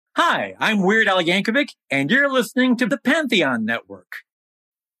Hi, I'm Weird Al Yankovic, and you're listening to the Pantheon Network.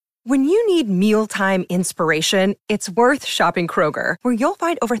 When you need mealtime inspiration, it's worth shopping Kroger, where you'll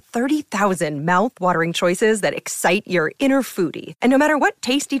find over 30,000 mouth-watering choices that excite your inner foodie. And no matter what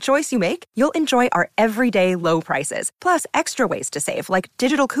tasty choice you make, you'll enjoy our everyday low prices, plus extra ways to save, like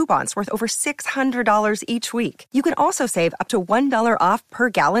digital coupons worth over $600 each week. You can also save up to $1 off per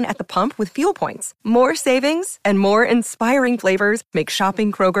gallon at the pump with fuel points. More savings and more inspiring flavors make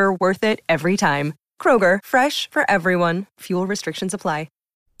shopping Kroger worth it every time. Kroger, fresh for everyone. Fuel restrictions apply.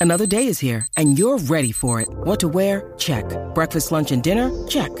 Another day is here, and you're ready for it. What to wear? Check. Breakfast, lunch, and dinner?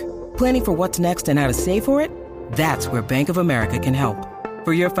 Check. Planning for what's next and how to save for it? That's where Bank of America can help.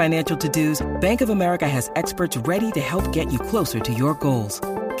 For your financial to-dos, Bank of America has experts ready to help get you closer to your goals.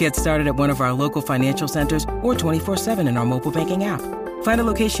 Get started at one of our local financial centers or 24/7 in our mobile banking app. Find a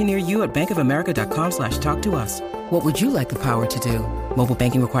location near you at bankofamerica.com/talktous. What would you like the power to do? Mobile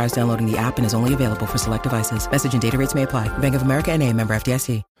banking requires downloading the app and is only available for select devices. Message and data rates may apply. Bank of America N.A., member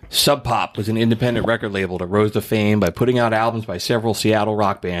FDIC. Sub Pop was an independent record label that rose to fame by putting out albums by several Seattle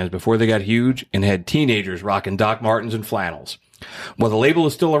rock bands before they got huge and had teenagers rocking Doc Martens and flannels. While the label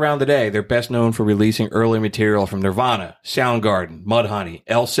is still around today, they're best known for releasing early material from Nirvana, Soundgarden, Mudhoney,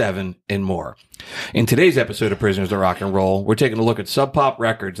 L7, and more. In today's episode of Prisoners of Rock and Roll, we're taking a look at Sub Pop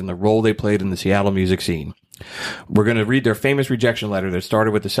Records and the role they played in the Seattle music scene. We're going to read their famous rejection letter that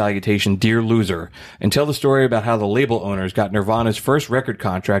started with the salutation, "Dear Loser," and tell the story about how the label owners got Nirvana's first record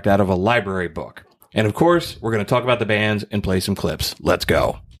contract out of a library book. And of course, we're going to talk about the bands and play some clips. Let's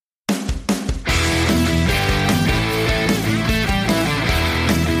go.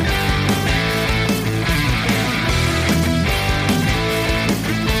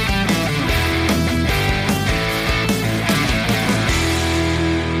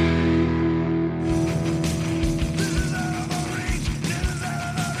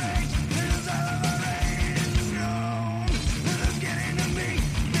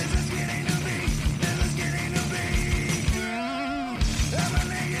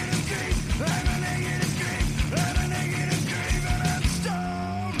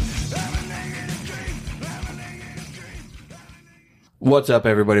 What's up,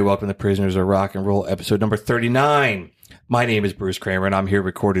 everybody? Welcome to Prisoners of Rock and Roll, episode number 39. My name is Bruce Kramer, and I'm here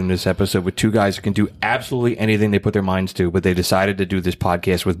recording this episode with two guys who can do absolutely anything they put their minds to, but they decided to do this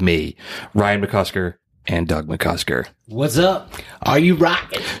podcast with me, Ryan McCusker and Doug McCusker. What's up? Are you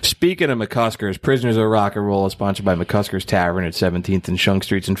rocking? Speaking of McCuskers, Prisoners of Rock and Roll is sponsored by McCusker's Tavern at 17th and Shunk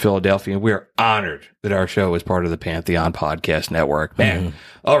Streets in Philadelphia, and we're honored that our show is part of the Pantheon Podcast Network. Man,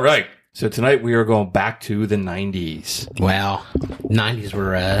 All right. So tonight we are going back to the 90s. Wow. 90s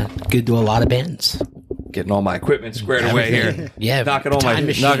were good to a lot of bands. Getting all my equipment squared away here. Yeah. Knocking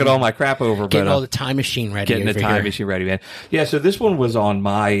all my crap over. Getting all the time machine ready. Getting the time machine ready, man. Yeah, so this one was on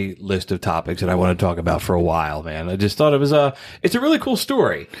my list of topics that I want to talk about for a while, man. I just thought it's a really cool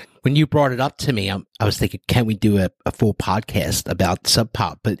story. When you brought it up to me, I was thinking, can we do a full podcast about Sub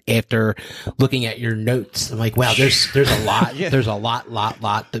Pop? But after looking at your notes, I'm like, wow, there's a lot. Yeah. There's a lot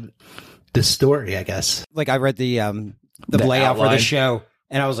the story, I guess. Like I read the layout outline for the show,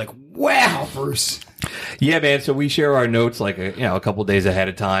 and I was like, wow, Bruce. Yeah, man. So we share our notes like a couple days ahead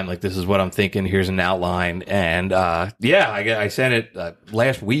of time. Like, this is what I'm thinking. Here's an outline, and I sent it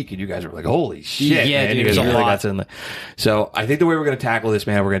last week, and you guys were like, "Holy shit!" Yeah, man. dude, You guys really lot. got something. So I think the way we're going to tackle this,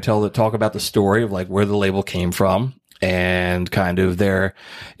 man, we're going to talk about the story of like where the label came from and kind of their,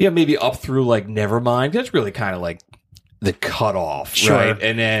 maybe up through like Nevermind. That's really kind of like the cutoff, Sure. right?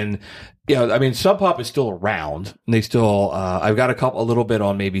 And then. Sub Pop is still around. And they still, I've got a little bit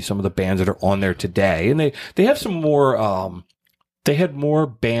on maybe some of the bands that are on there today. And they have some more, they had more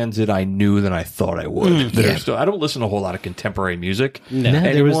bands that I knew than I thought I would. I don't listen to a whole lot of contemporary music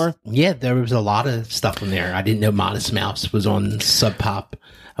anymore. There was a lot of stuff in there. I didn't know Modest Mouse was on Sub Pop.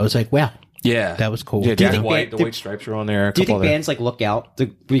 I was like, wow. Yeah. That was cool. Yeah, Do you the think White Stripes are on there. Do you think bands like look out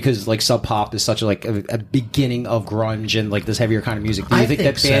because like Sub Pop is such a beginning of grunge and like this heavier kind of music? Do you think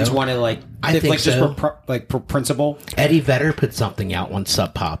that bands want to I think so. just for principle? Eddie Vedder put something out on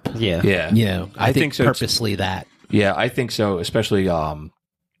Sub Pop. Yeah. I think so. Purposely that. Yeah, I think so. Especially,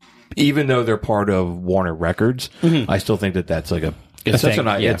 even though they're part of Warner Records, I still think that's like it's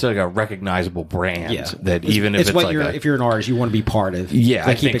like a recognizable brand that even if it's what if you're an artist, you want to be part of. Yeah,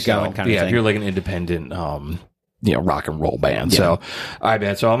 I keep think it going so. kind of thing. If you're like an independent, rock and roll band. Yeah. So, all right,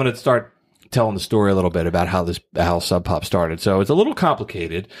 man. So I'm going to start telling the story a little bit about how Sub Pop started. So it's a little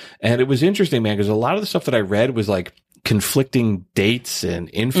complicated, and it was interesting, man, because a lot of the stuff that I read was like conflicting dates and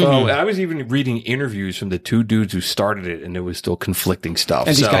info. And I was even reading interviews from the two dudes who started it, and it was still conflicting stuff.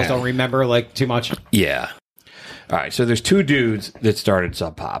 And these guys don't remember like too much. Yeah. All right, so there's two dudes that started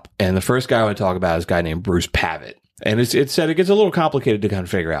Sub Pop, and the first guy I want to talk about is a guy named Bruce Pavitt. And it said it gets a little complicated to kind of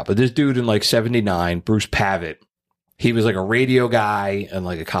figure out, but this dude in like 79, Bruce Pavitt, he was like a radio guy and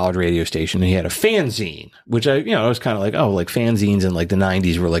like a college radio station, and he had a fanzine, which I was kind of like, oh, like fanzines in like the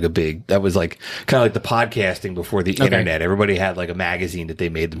 90s were like that was like kind of like the podcasting before the internet. Everybody had like a magazine that they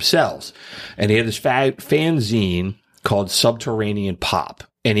made themselves. And he had this fanzine called Subterranean Pop,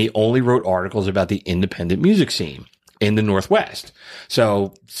 and he only wrote articles about the independent music scene in the Northwest.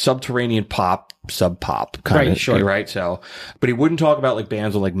 So Subterranean Pop, Sub Pop, kind of, sure. Right? So, but he wouldn't talk about like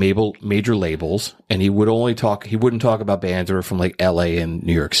bands on like major labels, and he wouldn't talk about bands that were from like LA and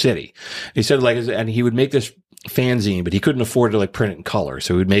New York City. He said like, and he would make this fanzine, but he couldn't afford to like print it in color.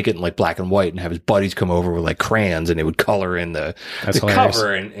 So he would make it in like black and white and have his buddies come over with like crayons, and they would color in the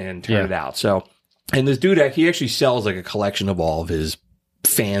cover and turn it out. So, and this dude, he actually sells like a collection of all of his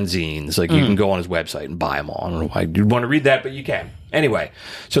fanzines. Like you can go on his website and buy them all. I don't know why you'd want to read that, but you can. Anyway,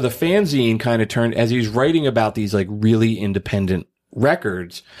 so the fanzine kind of turned, as he was writing about these like really independent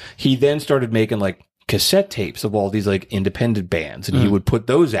records, he then started making like cassette tapes of all these like independent bands, and he would put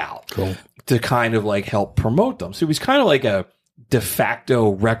those out to kind of like help promote them. So he was kind of like a de facto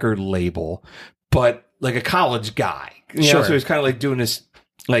record label, but like a college guy. You know? So he was kind of like doing this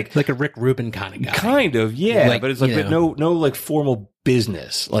like a Rick Rubin kind of guy. Kind of, yeah. Like, but it's like, but no like formal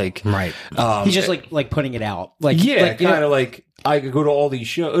business. Like, right. He's just like putting it out. Like, yeah, kind of like I could go to all these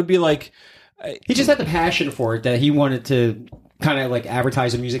shows. It would be like, he just had the passion for it, that he wanted to kind of like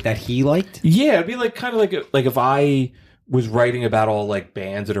advertise the music that he liked. Yeah. It'd be like kind of like if I was writing about all like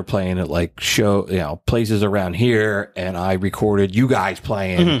bands that are playing at like places around here, and I recorded you guys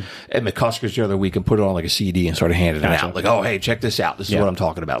playing at McCusker's the other week and put it on like a CD and started handing it out. Like, oh, hey, check this out. This is what I'm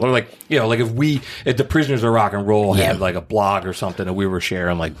talking about. Or like, like if the Prisoners of Rock and Roll had like a blog or something and we were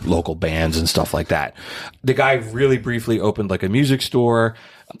sharing like local bands and stuff like that. The guy really briefly opened like a music store,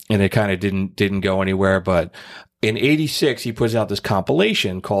 and it kind of didn't go anywhere, but in 86, he puts out this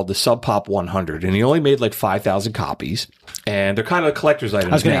compilation called the Sub Pop 100, and he only made like 5,000 copies, and they're kind of collector's items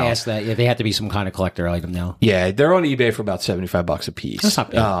now. I was going to ask that. Yeah, they have to be some kind of collector item now. Yeah, they're on eBay for about $75 a piece. That's not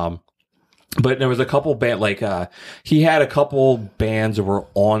bad. But there was a couple he had a couple bands that were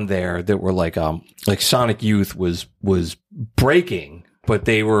on there that were like Sonic Youth was breaking, but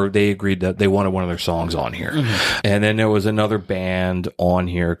they agreed that they wanted one of their songs on here. And then there was another band on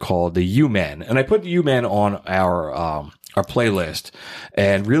here called the U-Men. And I put the U-Men on our playlist,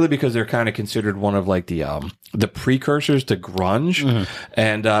 and really because they're kind of considered one of like the precursors to grunge.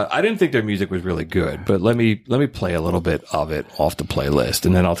 And I didn't think their music was really good, but let me play a little bit of it off the playlist,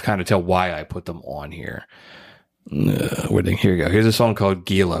 and then I'll kind of tell why I put them on here. Here you go. Here's a song called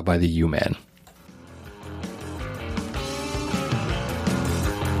Gila by the U-Men.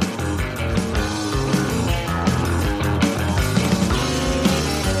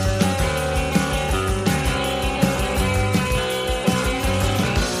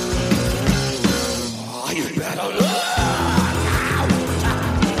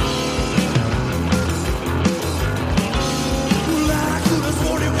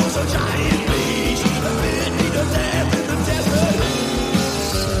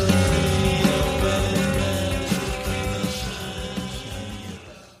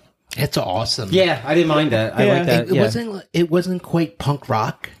 It's awesome. Yeah, I didn't mind that. I like that. It wasn't quite punk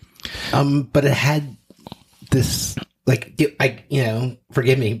rock, but it had this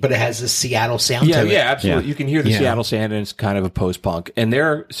forgive me, but it has this Seattle sound to it. Yeah, absolutely. Yeah. You can hear the Seattle sound, and it's kind of a post-punk. And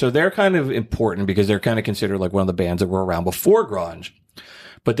they're kind of important because they're kind of considered like one of the bands that were around before grunge.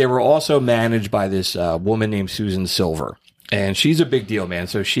 But they were also managed by this woman named Susan Silver. And she's a big deal, man.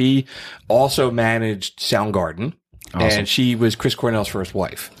 So she also managed Soundgarden. Awesome. And she was Chris Cornell's first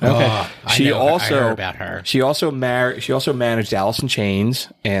wife. Okay. I heard about her. She also managed Alice in Chains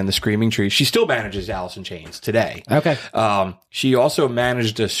and the Screaming Trees. She still manages Alice in Chains today. Okay. She also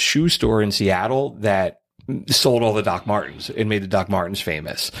managed a shoe store in Seattle that sold all the Doc Martens and made the Doc Martens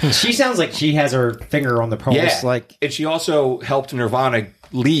famous. She sounds like she has her finger on the pulse. Yeah. And she also helped Nirvana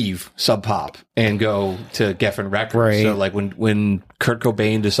leave Sub Pop and go to Geffen Records. Right. So like when Kurt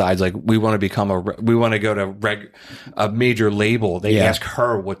Cobain decides like we want to go to a major label, they ask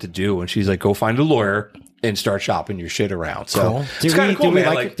her what to do, and she's like, go find a lawyer and start shopping your shit around. So cool. It's kind of cool,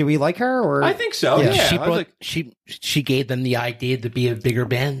 man. Do we like her? Or I think so. Yeah. She gave them the idea to be a bigger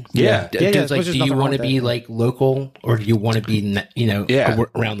band. Yeah. Do you want to be like local, or do you want to be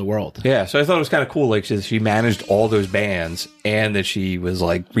around the world? Yeah. So I thought it was kind of cool. Like she managed all those bands, and that she was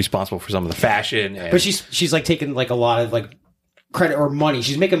like responsible for some of the fashion. But she's like taking like a lot of like credit or money.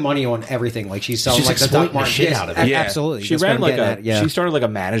 She's making money on everything. Like she's selling She's like the exploiting Doc Martens. the shit out of it. Yeah. Absolutely. She That's what ran I'm like getting at. she started like a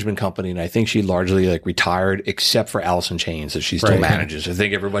management company, and I think she largely like retired, except for Alice in Chains that she still Right. manages. I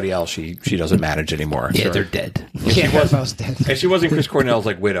think everybody else she doesn't manage anymore. Yeah, they're dead. Yeah, we're both dead. And she wasn't Chris Cornell's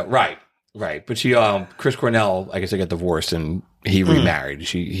like widow, right? But she, Chris Cornell, I guess they got divorced and he remarried.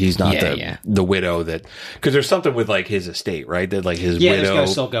 He's not the widow that, because there's something with like his estate, right? That like his widow.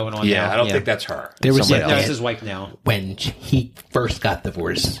 There's still going on. Yeah, now. I don't think that's her. There was Somebody No, else. it's his wife now. When he first got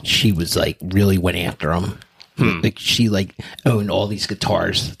divorced, she was like really went after him. Like she like owned all these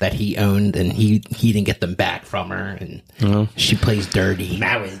guitars that he owned, and he didn't get them back from her, and she plays dirty.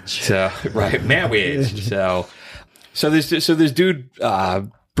 Marriage. So right, marriage. So this dude,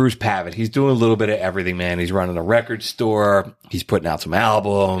 Bruce Pavitt, he's doing a little bit of everything, man. He's running a record store. He's putting out some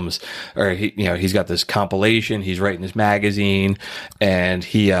albums, or he's got this compilation. He's writing this magazine, and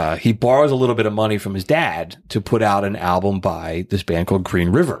he borrows a little bit of money from his dad to put out an album by this band called Green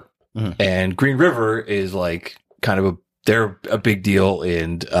River. And Green River is like kind of they're a big deal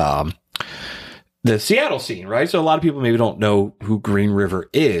in the Seattle scene, right? So a lot of people maybe don't know who Green River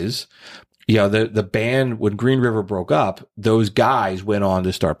is. The band, when Green River broke up, those guys went on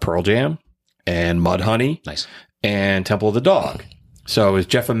to start Pearl Jam and Mudhoney, Nice. and Temple of the Dog. So it was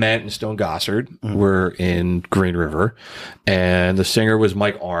Jeff Ament and Stone Gossard were in Green River, and the singer was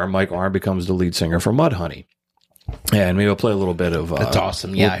Mike Arm. Mike Arm becomes the lead singer for Mudhoney. And maybe we'll play a little bit of. That's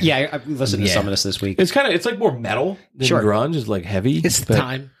awesome. Yeah, Yeah, I've listened to some of this week. It's like more metal than grunge. It's like heavy. it's the but-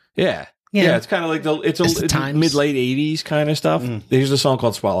 time. Yeah. Yeah. Yeah, it's kind of like it's the times. mid late 80s kind of stuff. There's a song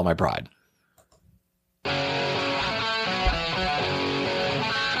called Swallow My Pride.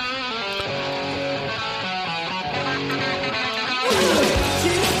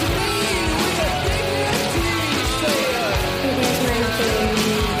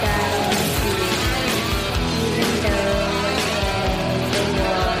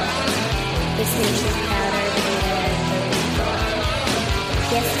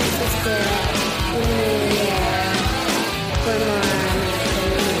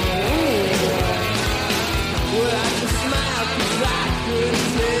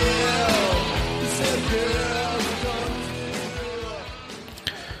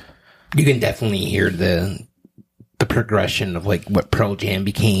 You can definitely hear the progression of like what Pearl Jam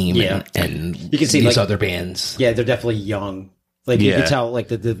became, and You can see, these like- other bands. Yeah, they're definitely young. Like you Yeah. can tell, like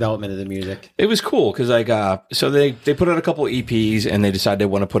the development of the music. It was cool because so they put out a couple EPs and they decided they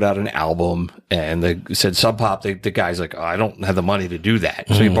want to put out an album, and they said Sub Pop. The guy's like, I don't have the money to do that,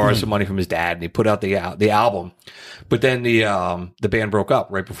 so he borrowed some money from his dad and he put out the album. But then the band broke up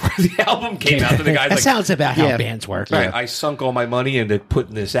right before the album came out. And the guy's That like, sounds about how bands work. right, I sunk all my money into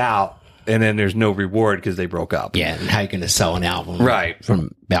putting this out, and then there's no reward because they broke up. Yeah, and how you going to sell an album Right.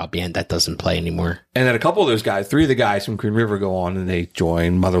 from about a band that doesn't play anymore? And then a couple of those guys, 3 of the guys from Green River go on and they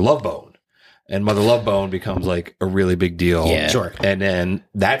join Mother Love Bone. And Mother Love Bone becomes like a really big deal. Yeah. Sure. And then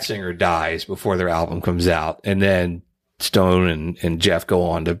that singer dies before their album comes out. And then Stone and Jeff go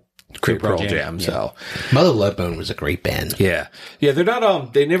on to create Pearl Jam. Yeah. So Mother Love Bone was a great band. yeah. They're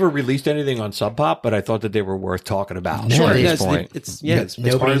not, they never released anything on Sub Pop, but I thought that they were worth talking about Sure, at yeah, this point. It's part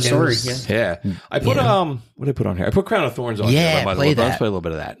Nobody of the story. knows. Yeah. Yeah. I put, what did I put on here? I put Crown of Thorns on Yeah, here by Mother play Love Bone. that. Let's play a little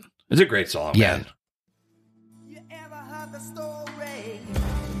bit of that. It's a great song, Yeah. man. You ever heard the story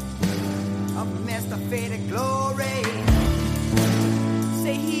of Mr. Faded Glory?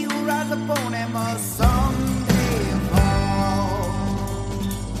 Say he who rides upon him must someday fall.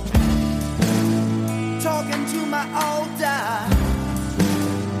 Talking to my older,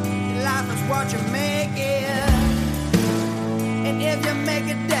 life is what you make it, and if you make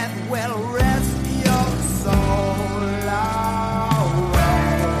it death, well, rest your soul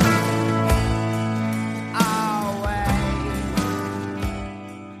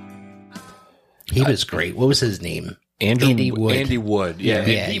He was great. What was his name? Andy Wood. Wood. Yeah.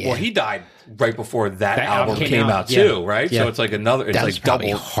 Yeah, Well, he died right before that album album came came out, out too, right? Yeah. So it's like another, it's That was like probably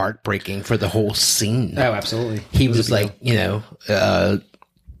double. heartbreaking for the whole scene. Oh, absolutely. He was like,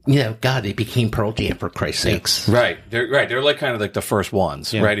 God, they became Pearl Jam for Christ's sakes. Right. They're like kind of like the first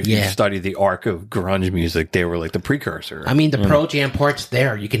ones, right? If you Yeah. study the arc of grunge music, they were like the precursor. I mean, the Pearl Jam part's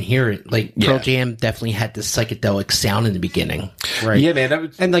there. You can hear it. Like, Pearl Yeah. Jam definitely had this psychedelic sound in the beginning. Right. Yeah, man. That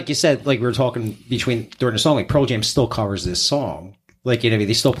was, And like you said, like we were talking during the song, like Pearl Jam still covers this song. Like,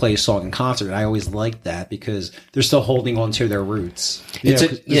 they still play a song in concert. And I always liked that because they're still holding on to their roots. It's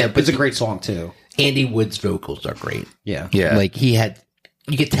It's a great song too. Andy Wood's vocals are great. Yeah. yeah. Like,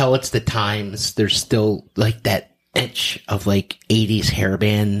 you could tell it's the times. There's still like that edge of like 80s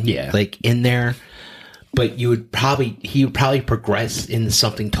hairband, like in there. But he would probably progress into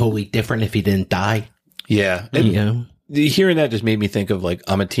something totally different if he didn't die. yeah. You know? hearing that just made me think of like,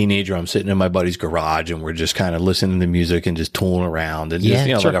 I'm a teenager. I'm sitting in my buddy's garage and we're just kind of listening to music and just tooling around and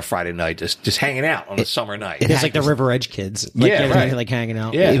just, like a Friday night, just hanging out on a summer night. It's like the River Edge kids. Like, like hanging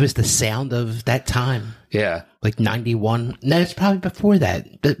out. Yeah. It was the sound of that time. Yeah. Like 91. No, it's probably before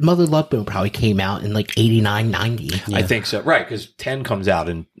that. The Mother Love Bone probably came out in like 89, 90. Yeah. I think so. Right. Because 10 comes out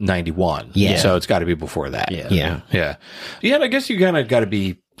in 91. Yeah. So it's got to be before that. Yeah. Yeah. And I guess you kind of got to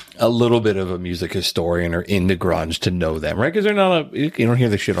be a little bit of a music historian or into grunge to know them, right? Because they're not you don't hear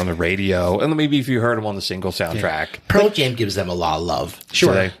the shit on the radio. And maybe if you heard them on the single soundtrack. Pearl Jam gives them a lot of love.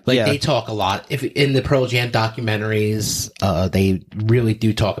 Sure. They talk a lot. If in the Pearl Jam documentaries, they really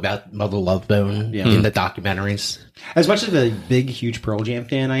do talk about Mother Love Bone in the documentaries. As much as a big, huge Pearl Jam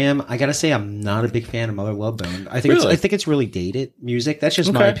fan I am, I gotta say I'm not a big fan of Mother Love Bone. I think it's really dated music. That's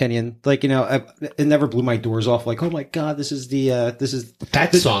just my opinion. Like, it never blew my doors off. Like, oh my god, That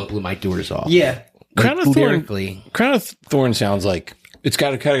song blew my doors off. Yeah. Crown of Thorn sounds like it's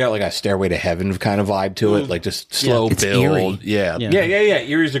kind of got like a Stairway to Heaven kind of vibe to it, like just slow build. Eerie. Yeah.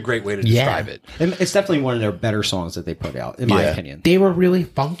 Eerie is a great way to describe it. And it's definitely one of their better songs that they put out, in my opinion. They were really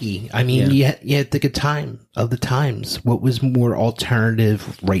funky. I mean, you had the good time of the times. What was more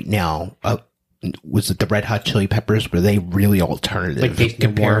alternative right now? Was it the Red Hot Chili Peppers? Were they really alternative? Like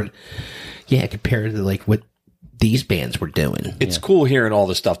compared to like what these bands were doing. It's cool hearing all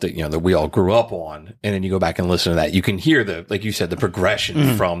the stuff that, that we all grew up on. And then you go back and listen to that. You can hear like you said, the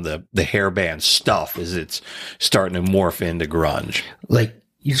progression from the hair band stuff as it's starting to morph into grunge. Like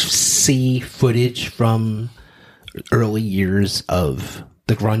you see footage from early years of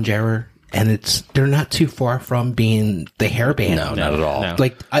the grunge era. And they're not too far from being the hair band. No, not at all. No.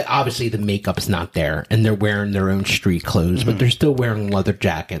 Like, obviously the makeup's not there and they're wearing their own street clothes, but they're still wearing leather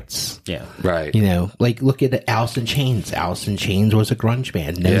jackets. Yeah. Right. Like look at Alice in Chains. Alice in Chains was a grunge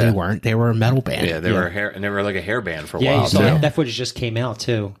band. No, they weren't. They were a metal band. Yeah, they were like a hair band for a while. Yeah, that footage just came out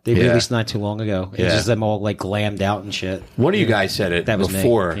too. They released not too long ago. It's just them all like glammed out and shit. One of you guys said it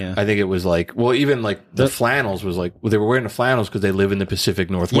before. I think it was like, well, even like the flannels was like, they were wearing the flannels because they live in the Pacific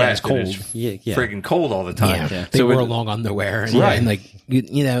Northwest. Yeah, it's cold. Friggin' cold all the time. Yeah. They wore long underwear. And like,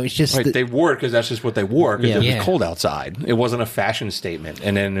 it's just... Right, they wore it because that's just what they wore because it was cold outside. It wasn't a fashion statement.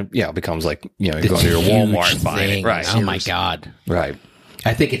 And then, it becomes like, you go to your Walmart and buy it. Right. Oh, my God. Right.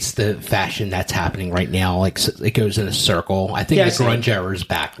 I think it's the fashion that's happening right now. Like, it goes in a circle. I think the grunge era is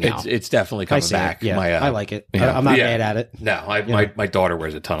back now. It's definitely coming back. Yeah, I like it. I'm not mad at it. No, my daughter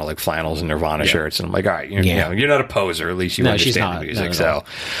wears a ton of like flannels and Nirvana shirts, and I'm like, all right, you're not a poser. At least you understand the music. So,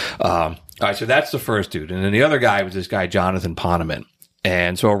 all right, so that's the first dude. And then the other guy was this guy, Jonathan Poneman.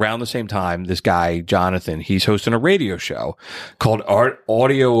 And so around the same time, this guy, Jonathan, he's hosting a radio show called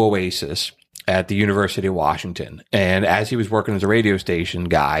Audio Oasis at the University of Washington. And as he was working as a radio station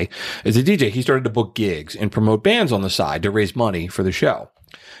guy, as a DJ, he started to book gigs and promote bands on the side to raise money for the show.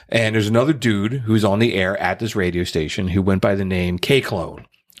 And there's another dude who's on the air at this radio station who went by the name K-Clone.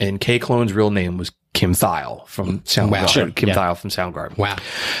 And K-Clone's real name was Kim Thile from Soundgarden. Thile from Soundgarden. Wow.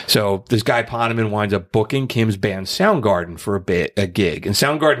 So this guy Poneman winds up booking Kim's band Soundgarden for a gig. And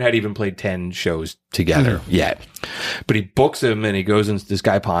Soundgarden had even played 10 shows together yet. But he books him and this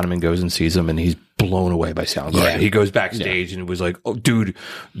guy Poneman goes and sees him and he's blown away by Soundgarden. Yeah. He goes backstage and it was like, oh, dude,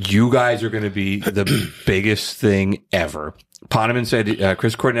 you guys are going to be the biggest thing ever. Poneman said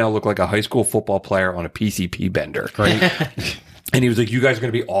Chris Cornell looked like a high school football player on a PCP bender. Right. And he was like, you guys are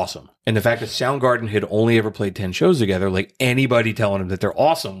going to be awesome. And the fact that Soundgarden had only ever played 10 shows together, like anybody telling him that they're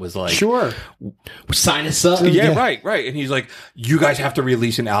awesome was like, sure, sign us up. Yeah, right. And he's like, you guys have to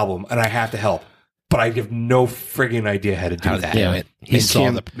release an album and I have to help. But I have no friggin' idea how to do that. Yeah, he saw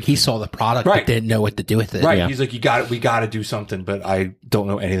the product, but didn't know what to do with it. Right. Yeah. He's like, we got to do something, but I don't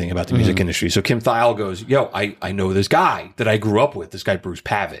know anything about the music industry. So Kim Thile goes, I know this guy that I grew up with, this guy, Bruce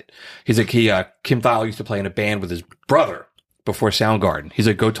Pavitt. He's like, Kim Thile used to play in a band with his brother before Soundgarden. He's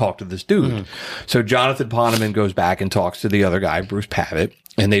like, go talk to this dude. So Jonathan Poneman goes back and talks to the other guy, Bruce Pavitt,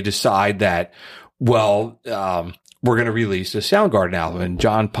 and they decide that, we're going to release a Soundgarden album. And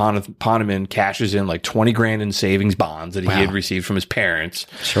John Poneman cashes in like 20 grand in savings bonds that he had received from his parents.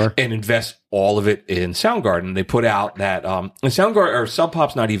 Sure. And invests all of it in Soundgarden. They put out that, and Soundgarden or Sub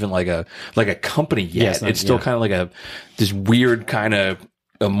Pop's not even like a company yet. It's still kind of like this weird kind of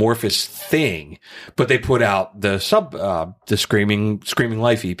amorphous thing, but they put out the Screaming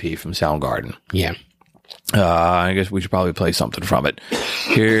Life EP from Soundgarden. Yeah. I guess we should probably play something from it.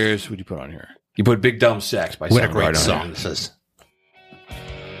 Here's what you put on here. You put Big Dumb Sex by Soundgarden. What a great song this is.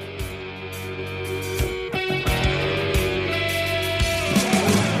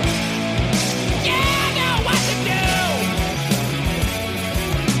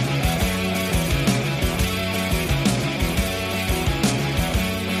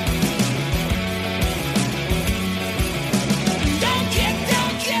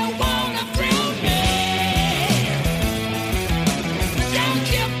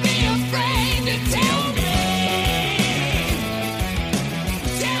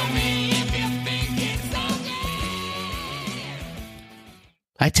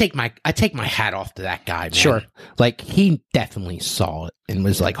 I take my hat off to that guy, man. Sure. Like, he definitely saw it and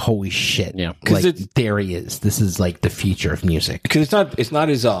was like, holy shit. Yeah. Like, there he is. This is like the future of music. Because it's not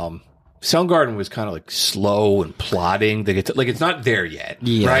as Soundgarden was kind of like slow and plodding. It's not there yet,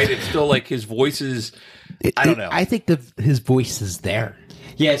 right? It's still like his voice is. I don't know. I think his voice is there.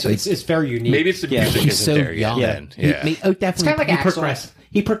 Yeah, it's very unique. Maybe it's the music He's isn't so there young. yet. Yeah. Definitely. It's kind of like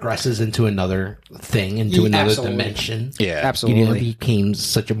He progresses into another thing, into another dimension. Yeah, absolutely. You know, he became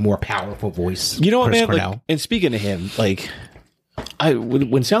such a more powerful voice. You know what, Chris man? Cornell. Like, and speaking of him, like,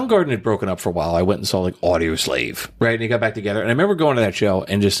 when Soundgarden had broken up for a while, I went and saw like Audio Slave, right? And they got back together, and I remember going to that show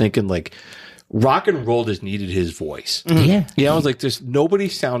and just thinking like, rock and roll just needed his voice. Yeah. Yeah, I was like, just nobody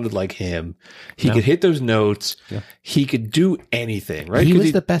sounded like him. He could hit those notes. Yeah. He could do anything, right? He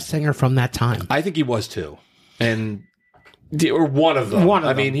was the best singer from that time. I think he was too, or one of them. One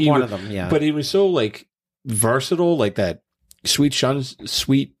of them, yeah. But he was so like versatile, like that Sweet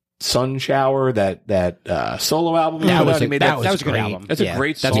Sun Shower, that solo album. That was a great. album. That's a great song. That's a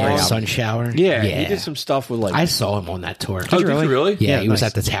great album. Sun Shower. Yeah, he did some stuff with like. I saw him on that tour. Did you really? Yeah, he was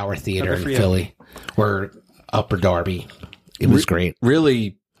nice. at the Tower Theater in for you. Philly or Upper Darby. It was great.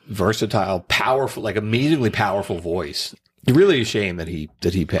 Really versatile, powerful, like amazingly powerful voice. Really a shame that he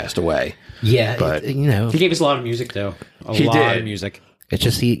passed away. Yeah, But- you know, He gave us a lot of music, though. He lot did. of music. it's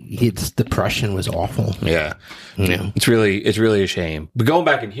just his depression was awful. Yeah. You know, It's really a shame. But going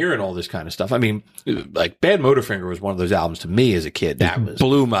back and hearing all this kind of stuff, I mean, like Bad Motorfinger was one of those albums to me as a kid that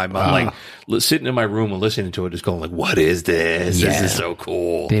blew my mind. Like sitting in my room and listening to it, just going like, "What is this? This Yeah. is so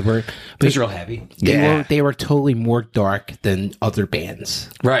cool." they were It was real heavy. they were totally more dark than other bands.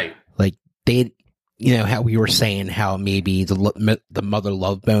 Right. Like they, you know, how we were saying how maybe the Mother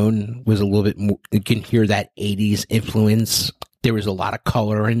Love Bone was a little bit more. You can hear that '80s influence. There was a lot of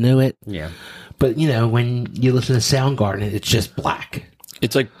color into it. Yeah. But you know, when you listen to Soundgarden, it's just black.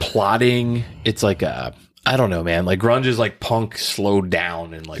 It's like plotting. It's like I don't know, man. Like grunge is like punk slowed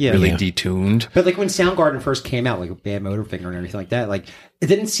down and like really detuned. But like when Soundgarden first came out, like Bad Motorfinger and everything like that, like it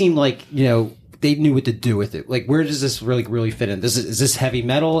didn't seem like, you know, they knew what to do with it. Like, where does this really fit in? Is this heavy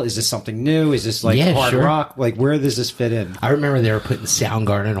metal? Is this something new? Is this like hard rock? Like, where does this fit in? I remember they were putting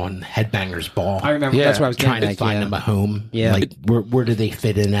Soundgarden on Headbangers Ball. I remember that's what I was trying to like, find them a home. Yeah. Like where do they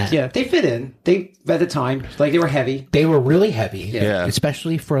fit in at? Yeah, they fit in. They at the time, like they were heavy. They were really heavy. Yeah.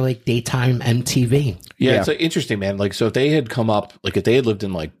 Especially for like daytime MTV. Yeah, it's like interesting, man. Like, so if they had come up, like if they had lived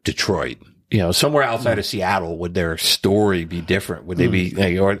in like Detroit, you know, somewhere outside of Seattle, would their story be different? Would they be,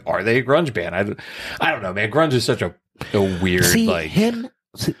 like, or are they a grunge band? I don't know, man. Grunge is such a weird,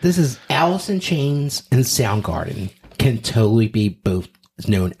 this is Alice in Chains and Soundgarden can totally be both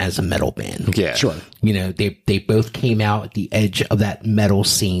known as a metal band. Yeah. Sure. You know, they both came out at the edge of that metal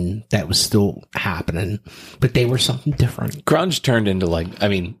scene that was still happening, but they were something different. Grunge turned into like, I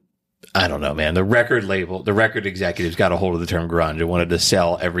mean, I don't know, man. The record executives got a hold of the term grunge and wanted to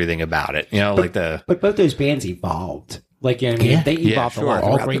sell everything about it. You know, But both those bands evolved. Like, you know what I mean? Yeah. They evolved a lot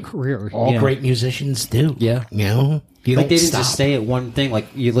All throughout great their career. All Yeah. great musicians do. Yeah. You know, you Like don't they didn't stop. just stay at one thing. Like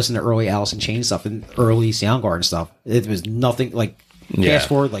you listen to early Alice in Chains stuff and early Soundgarden stuff. It was nothing. Like fast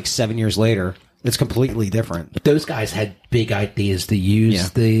forward like 7 years later, it's completely different. Those guys had big ideas to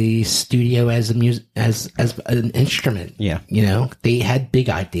use the studio as as an instrument. Yeah. You know, they had big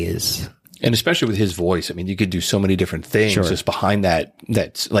ideas. and especially with his voice, I mean, you could do so many different things just behind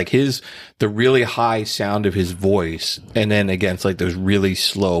that's like the really high sound of his voice. And then against like those really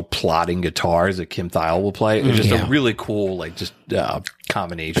slow plodding guitars that Kim Thayil will play. It's just a really cool, like just,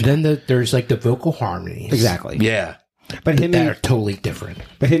 combination. And then there's like the vocal harmonies. Exactly. Yeah. But him, That are totally different.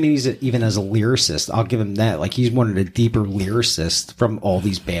 even as a lyricist, I'll give him that. Like he's one of the deeper lyricists from all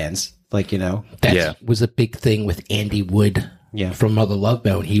these bands. Like, you know, That was a big thing with Andy Wood. Yeah. From Mother Love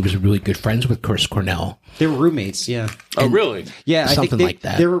Bone. He was really good friends with Chris Cornell. they were roommates. Yeah. Oh, really? Yeah. Something like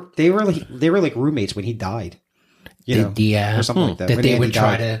that. They were like roommates when he died. You know, or something like that. That When they Andy would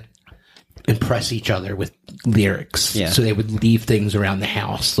try died. to impress each other with lyrics. Yeah. So they would leave things around the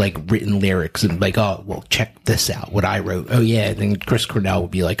house, like written lyrics, and like, oh, well, check this out, what I wrote. Oh, yeah. And then Chris Cornell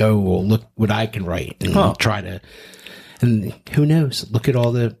would be like, oh, well, look what I can write. And try to, and who knows? Look at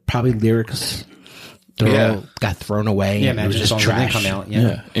all the probably lyrics. They're all got thrown away. Yeah, and it was imagine just songs that didn't trash. come out.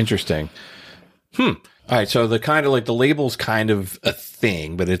 Yeah. Interesting. All right. So the kind of like the label's kind of a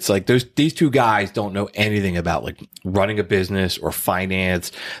thing, but it's like these two guys don't know anything about like running a business or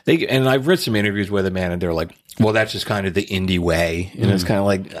finance. And I've read some interviews with them, man, and they're like, Well, that's just kind of the indie way. And it's kind of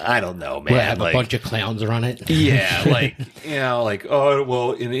like, I don't know, man. We'll have like, a bunch of clowns on it. Yeah, like, you know, like, oh,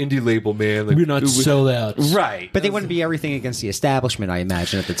 well, an indie label, man. Like, We're not sellouts. Right. But they wouldn't be everything against the establishment, I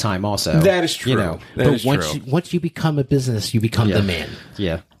imagine, at the time also. That is true. You know. That But is once true. once you become a business, you become the man.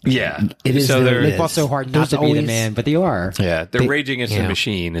 Yeah. Yeah. It is so what they're, it They is. fought so hard not There's to be the always- man, but they are. Yeah, they're They- raging against yeah. the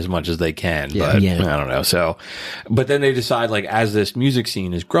machine as much as they can, Yeah. but Yeah. I don't know. So, but then they decide, like, as this music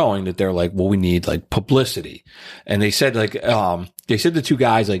scene is growing, that they're like, well, we need like publicity, and they said the two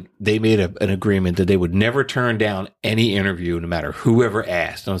guys, like, they made an agreement that they would never turn down any interview, no matter whoever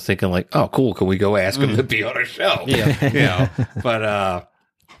asked. And I was thinking, like, oh, cool, can we go ask them to be on our show? Yeah. You know, but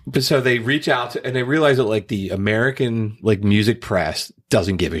so they reach out to, and they realize that, like, the American, like, music press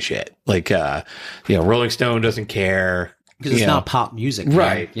doesn't give a shit. Like, Rolling Stone doesn't care. Because it's You know. not pop music. man,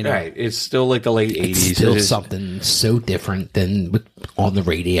 Right, You know? right. It's still like the late 80s. It's still It is- something so different than on the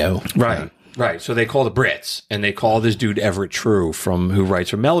radio. Right, right. So they call the Brits, and they call this dude Everett True who writes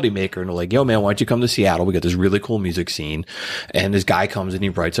for Melody Maker, and they're like, yo, man, why don't you come to Seattle? We got this really cool music scene. And this guy comes and he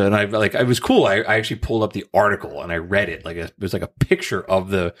writes it, and it was cool. I actually pulled up the article and I read it. It was like a picture of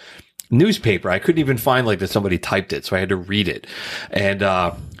the newspaper. I couldn't even find that somebody typed it, so I had to read it. And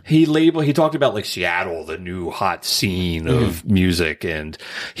he talked about like Seattle, the new hot scene of music, and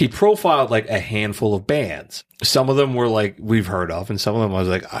he profiled like a handful of bands. Some of them were like we've heard of, and some of them I was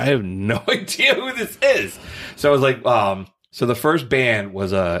like, I have no idea who this is. So I was like, so the first band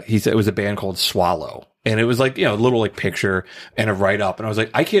was he said it was a band called Swallow. And it was like, a little like picture and a write up. And I was like,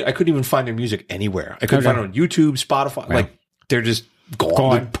 I couldn't even find their music anywhere. I couldn't find it on YouTube, Spotify. Like, they're just gone.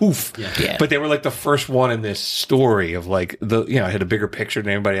 Like, poof. Yeah. But they were like the first one in this story of like I had a bigger picture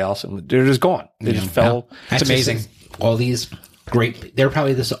than anybody else, and they're just gone. They just fell. That's amazing. just all these great. They're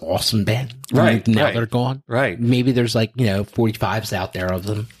probably this awesome band. Right, Now right. they're gone. Right. Maybe there's 45s out there of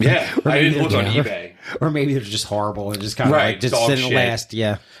them. Yeah. I didn't look on Yeah. eBay. Or maybe they're just horrible and just kind of Right, like just dog didn't shit. last.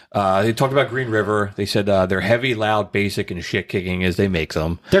 Yeah. They talked about Green River. They said they're heavy, loud, basic, and shit kicking as they make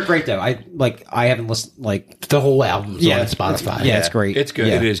them. They're great though. I haven't listened The whole album's Yeah. on Spotify. Yeah, it's great. It's good.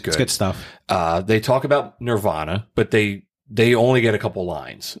 Yeah, It is good. It's good stuff. They talk about Nirvana, but they only get a couple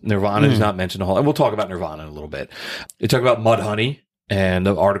lines. Nirvana is not mentioned a whole, and we'll talk about Nirvana in a little bit. They talk about Mudhoney, and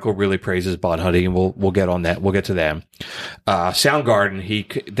the article really praises Mudhoney, and we'll get on that. We'll get to them. Soundgarden,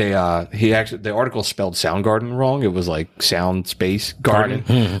 the article spelled Soundgarden wrong. It was like Sound Space Garden.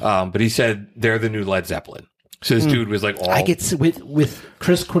 But he said they're the new Led Zeppelin. So this dude was like all. I could see with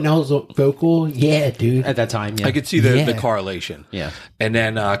Chris Cornell's vocal. Yeah, dude. At that time, yeah. I could see the Yeah. correlation. Yeah. And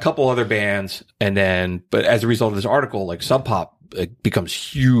then a couple other bands, but as a result of this article, like Sub Pop becomes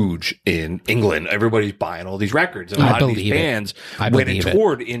huge in England. Everybody's buying all these records, and a I lot of these believe it. bands I went and believe it.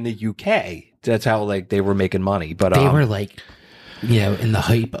 toured in the UK. That's how they were making money. But They were in the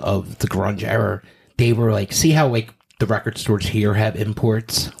hype of the grunge era. They were see how the record stores here have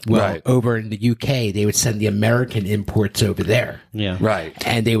imports. Well, Right. over in the UK, they would send the American imports over there. Yeah. right.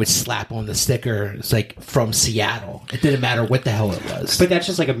 And they would slap on the sticker. It's from Seattle. It didn't matter what the hell it was. But that's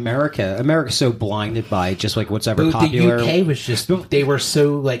just like America. America's so blinded by just what's ever But popular. the UK was just, they were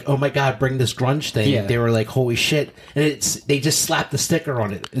so oh my God, bring this grunge thing. Yeah. They were holy shit. And they just slapped the sticker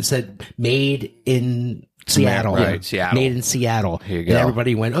on it and said, made in Seattle. Right, Seattle. Made in Seattle. Here you And go.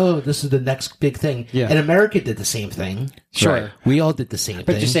 everybody went, oh, this is the next big thing. Yeah. And America did the same thing. Sure. Right. We all did the same But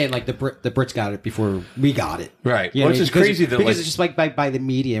thing. just saying, the Brits got it before we got it. Right. You know Well, what I it's just mean? crazy that, because like- it's just by the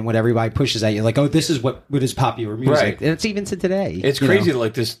media and what everybody pushes at you. This is what is popular music. Right. And it's even to today. It's you crazy know?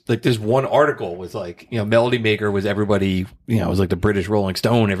 that this one article was Melody Maker was everybody, it was like the British Rolling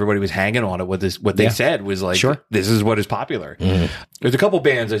Stone. Everybody was hanging on it. What they said was Sure. this is what is popular. There's a couple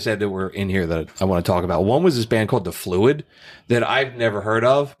bands I said that were in here that I want to talk about. One was this band called The Fluid that I've never heard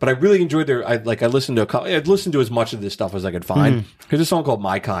of, but I really enjoyed I listened to I'd listened to as much of this stuff as I could find. There's a song called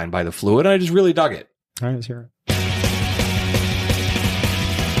My Kind by The Fluid, and I just really dug it. All right, let's hear it.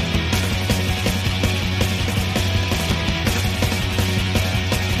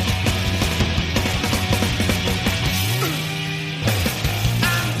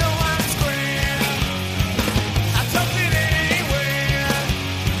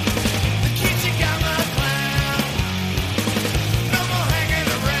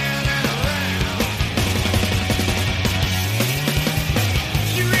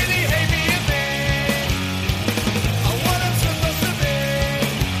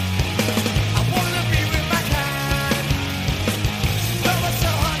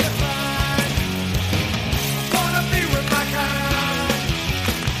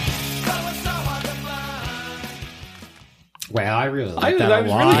 I really like that I a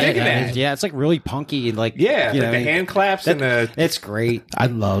was lot. really digging that. Yeah, it's like really punky and like Yeah, you like know, the hand claps and the. it's great. I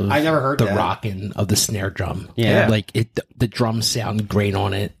love. I never heard the that. rocking of the snare drum. Yeah. like it. The drums sound great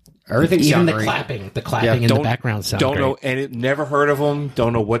on it. Everything Even sounds the great. clapping, in the background sound Don't great. know, and never heard of them.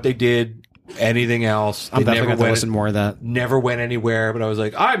 Don't know what they did. Anything else? I'm They definitely never going to went- listen more of that. Never went anywhere, but I was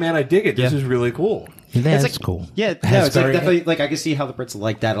like, all right, man, I dig it. This Yeah. is really cool. That's It's like, cool. Yeah, Has no, it's like very- definitely like I can see how the Brits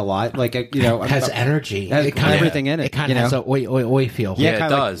like that a lot. Like you know, has energy. has It kinda- everything in it, It kind you of has know? a oi feel. Yeah, Yeah, it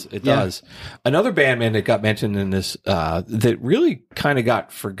kinda does. like- It yeah. does. Another band, man, that got mentioned in this that really kind of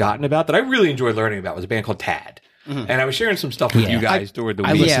got forgotten about that I really enjoyed learning about was a band called Tad. And I was sharing some stuff with Yeah. you guys during the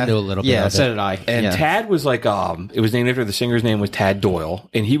I week. listened to a little bit Yeah, of so it. did I. And yeah. Tad was like, it was named after the singer's name was Tad Doyle.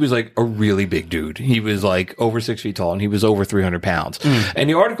 And he was like a really big dude. He was like over 6 feet tall and he was over 300 pounds. And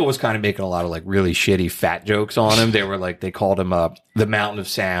the article was kind of making a lot of like really shitty fat jokes on him. They were like, they called him the Mountain of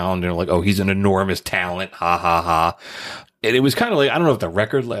Sound and like, oh, he's an enormous talent. Ha ha ha. And it was kind of like, I don't know if the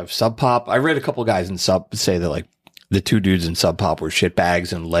record of Sub Pop, I read a couple guys in Sub say that like, the two dudes in Sub Pop were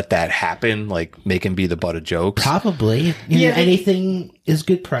shitbags and let that happen, like make him be the butt of jokes. Probably. You know, anything is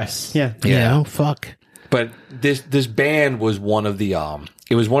good press. Yeah. You know, fuck. But this band was one of the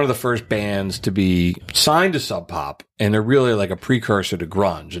it was one of the first bands to be signed to Sub Pop, and they're really like a precursor to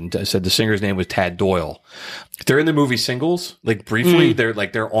grunge. And I said the singer's name was Tad Doyle. They're in the movie Singles, like briefly.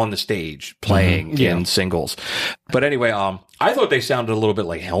 They're on the stage playing in Singles. But anyway, I thought they sounded a little bit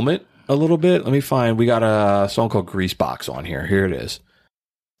like Helmet. A little bit. Let me find. We got a song called Greasebox on here. Here it is.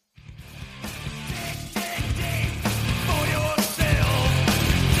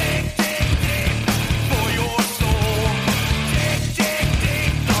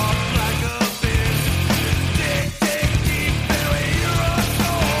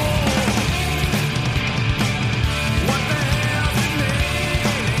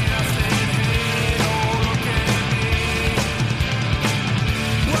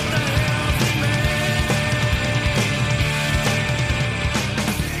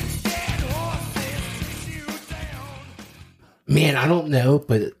 Man, I don't know,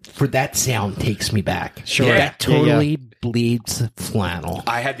 but for that sound takes me back. Sure. Yeah. That totally bleeds flannel.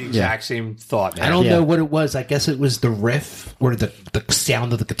 I had the exact same thought. Man. I don't know what it was. I guess it was the riff or the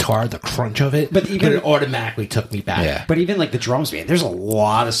sound of the guitar, the crunch of it. But even- it automatically took me back. Yeah. But even like the drums, man, there's a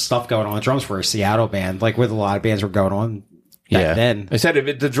lot of stuff going on. Drums for a Seattle band, like with a lot of bands were going on back then. I said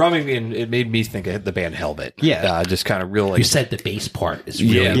the drumming, it made me think of the band Helmet. Yeah. Just kind of real like. You said the bass part is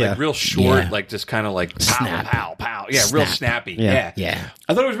really Like real short, Yeah. like just kind of like pow, Snap. pow, pow. Yeah, real snappy. Yeah. Yeah.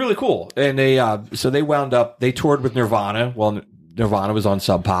 I thought it was really cool. And they, so they wound up, they toured with Nirvana. Well, Nirvana was on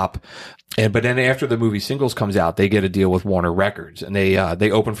Sub Pop. But then after the movie Singles comes out, they get a deal with Warner Records and they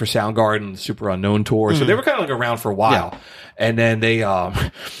open for Soundgarden, Super Unknown tour. So they were kind of like around for a while. And then they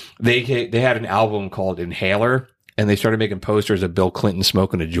had an album called Inhaler. And they started making posters of Bill Clinton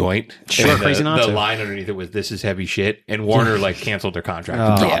smoking a joint. Sure, And crazy not the to. line underneath it was, "This is heavy shit." And Warner like canceled their contract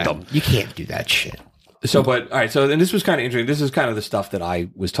and dropped them. You can't do that shit. So, but all right. So, and this was kind of interesting. This is kind of the stuff that I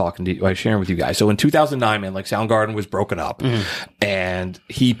was sharing with you guys. So, in 2009, man, like Soundgarden was broken up, and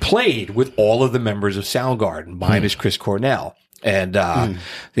he played with all of the members of Soundgarden minus Chris Cornell. And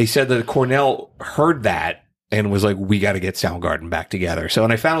they said that Cornell heard that and was like, "We got to get Soundgarden back together." So,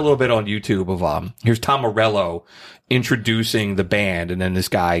 and I found a little bit on YouTube of here's Tom Morello introducing the band, and then this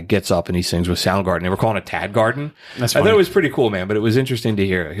guy gets up and he sings with Soundgarden. They were calling it Tad Garden. That's I thought funny. it was pretty cool, man. But it was interesting to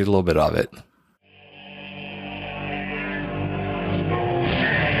hear. Here's a little bit of it.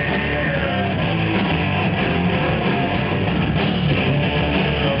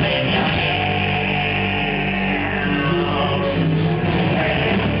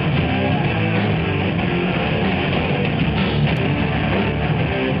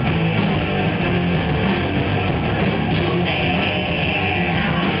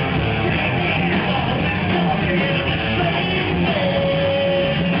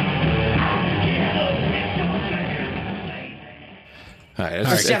 All right,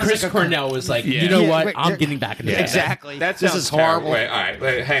 that's Sounds Chris like a- Cornell was like, Yeah. you know Yeah, what? wait, I'm getting back into that. Exactly. That This sounds is horrible. Wait, all right,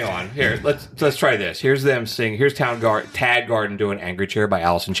 wait, hang on. Here, let's try this. Here's them singing. Here's Tad Garden doing "Angry Chair" by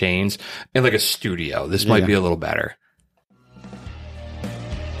Alice in Chains in like a studio. This might Yeah. be a little better.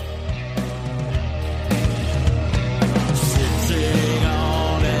 Sitting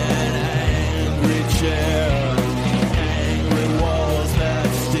on an angry chair, angry walls that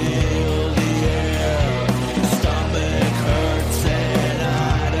steal the air. Stomach hurts and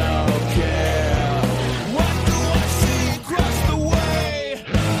I don't care. What do I see across the way?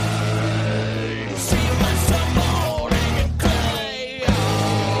 See myself molding in clay.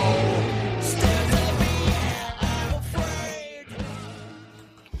 Stands at the end, I'm afraid.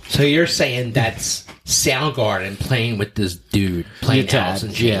 So you're saying that's Soundgarden playing with this dude playing Alice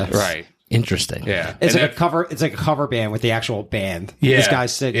in Chains. Yeah. Right. Interesting. Yeah. It's And like a cover. It's like a cover band with the actual band. Yeah. This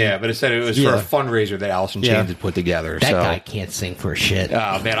guy's singing. Yeah, but it said it was for a fundraiser that Alice in Chains Yeah. had put together. That so. guy can't sing for shit.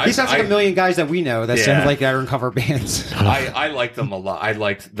 Oh, man. He sounds like a million guys that we know that Yeah. sound like that are in cover bands. I liked them a lot. I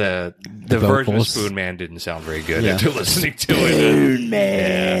liked the version of vocals. Spoon Man didn't sound very good Yeah. after listening to it. Spoon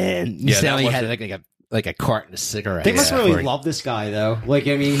Man. You Yeah, sound that like you had wasn't- like a carton of cigarettes. They must Yeah. really love this guy, though. Like,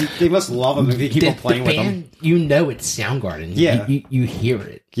 I mean, they must love him if they keep on playing with him. band, you know it's Soundgarden. Yeah. You hear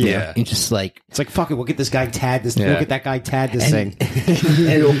it. Yeah. And just like... It's like, fuck it, we'll get this guy Tad to Yeah. we'll get that guy Tad to sing.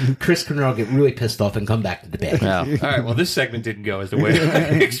 and Chris Cornell will get really pissed off and come back to the band. All right. Well, this segment didn't go as the way I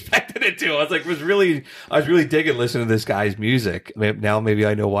expected it to. I was really digging listening to this guy's music. Now maybe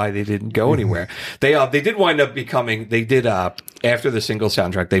I know why they didn't go anywhere. They did wind up becoming. They did after the single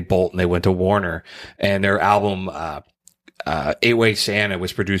soundtrack. They bolt and they went to Warner, and their album. 8-Way Santa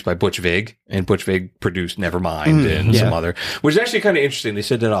was produced by Butch Vig, and Butch Vig produced Nevermind and some other, which is actually kind of interesting. They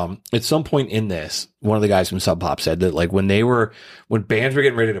said that at some point in this, one of the guys from Sub Pop said that like when bands were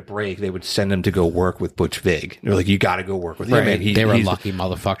getting ready to break, they would send them to go work with Butch Vig. They're like, you got to go work with him. And They were he's- lucky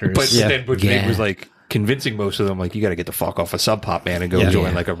motherfuckers. But then Butch Vig was like convincing most of them, like, you got to get the fuck off of Sub Pop, man, and go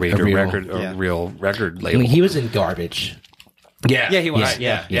join like a major real- record or real record I label. mean, he was in Garbage. Yeah, he was. Right,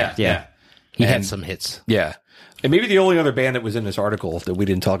 yeah. He had And- some hits. Yeah. And maybe the only other band that was in this article that we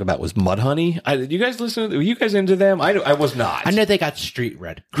didn't talk about was Mudhoney. Did you guys listen? Were you guys into them? I was not. I know they got street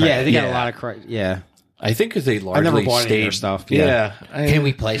red. Yeah, they got Yeah. a lot of credit. Yeah. I think because they largely never bought any of stayed their stuff. Yeah. Can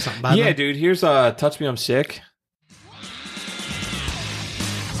we play something by Yeah, them? dude. Here's "Touch Me, I'm Sick."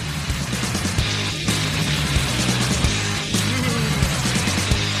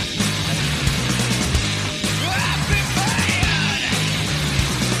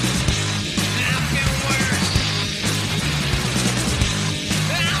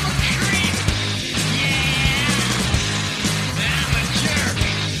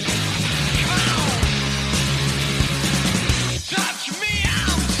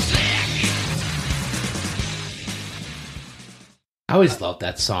 I always loved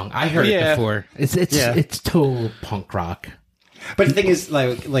that song. I heard it Yeah. before. It's total punk rock. But the thing is,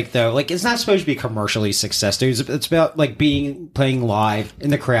 it's not supposed to be commercially success, dude. It's about like playing live in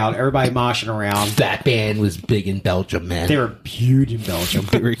the crowd, everybody moshing around. That band was big in Belgium, man. They were huge in Belgium.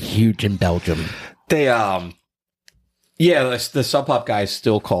 They were huge in Belgium. They the Sub Pop guys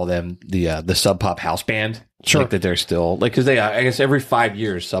still call them the Sub Pop house band. Sure. Like that they're still like, because I guess every 5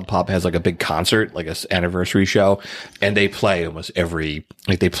 years Sub Pop has like a big concert, like a anniversary show, and they play almost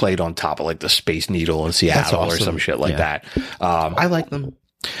they played on top of like the Space Needle in Seattle or awesome. some shit like that. I like them.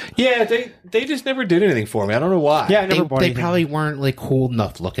 Yeah, they just never did anything for me. I don't know why. Yeah, I never bought They anything. probably weren't like cool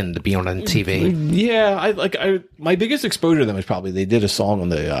enough looking to be on TV. Yeah, my biggest exposure to them is probably they did a song on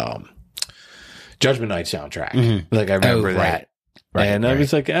the Judgment Night soundtrack. Like I remember right. that. Right, and I right.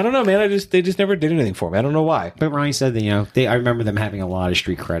 was like, I don't know, man. They just never did anything for me. I don't know why. But Ryan said that, I remember them having a lot of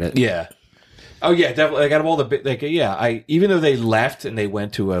street credit. Yeah. Oh yeah, definitely. Like out of all the even though they left and they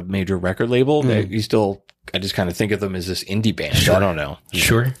went to a major record label, I just kind of think of them as this indie band. Sure. I don't know.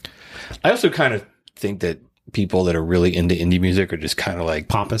 Sure. I also kind of think that people that are really into indie music are just kind of like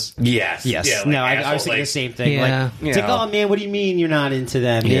Pompous. yes, Yes. yeah, like no, I was assholes, thinking like, the same thing. Yeah. Like, it's like, Yeah. oh man, what do you mean you're not into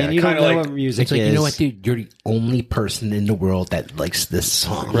them? Yeah, Man, you don't kinda know like- what music It's like, is. you know what, dude? You're the only person in the world that likes this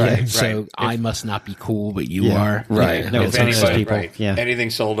song. Right, So right. I must not be cool, but you Yeah. are. Right. Yeah. No, If it's one of those anybody, people. right. Yeah. Anything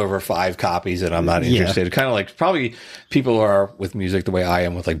sold over 5 copies and I'm not Yeah. interested. Kind of like probably people are with music the way I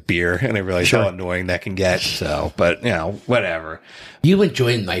am with like beer, and I realize how annoying that can get. So, but whatever. You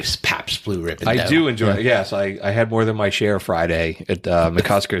enjoy Knife's Pabst Blue Ribbon. I though. do enjoy it. Yes, I had more than my share Friday at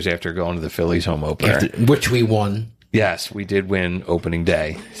McCusker's after going to the Phillies home opener. Which we won. Yes, we did win opening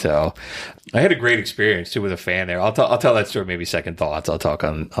day. So I had a great experience too with a fan there. I'll tell that story maybe second thoughts. I'll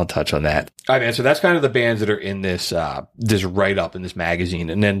touch on that. All right, man. So that's kind of the bands that are in this this write up in this magazine,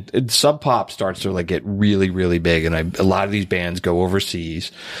 and then Sub Pop starts to like get really really big, and a lot of these bands go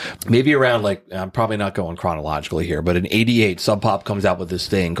overseas. Maybe around like, I'm probably not going chronologically here, but in '88, Sub Pop comes out with this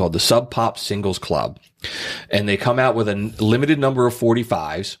thing called the Sub Pop Singles Club, and they come out with a limited number of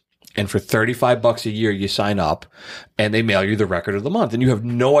 45s. And for $35 a year, you sign up and they mail you the record of the month, and you have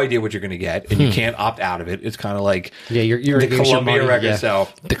no idea what you're going to get, and you can't opt out of it. It's kind of like you're the against your Columbia money, record. yeah. So,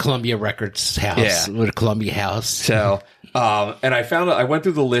 The Columbia Records house. Yeah. Or the Columbia house. so, and I went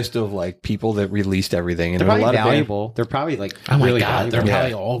through the list of like people that released everything, and They're there were a probably lot of bands. valuable. They're probably like Oh my really God. They're valuable.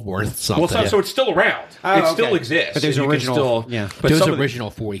 probably all worth something. Well, so it's still around. Oh, it still okay. exists. But there's and you can original- still, yeah. But those some of the-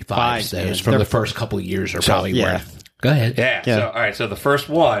 original 45s, Five, those yeah. from They're the first couple of years are probably yeah. worth. Go ahead. Yeah. Yeah. So, all right. So the first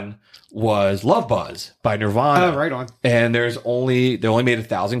one was Love Buzz by Nirvana. Oh, right on. And they only made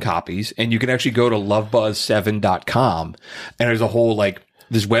 1,000 copies, and you can actually go to lovebuzz7.com, and there's a whole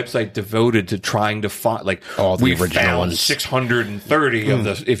this website devoted to trying to find all the original found ones. 630 of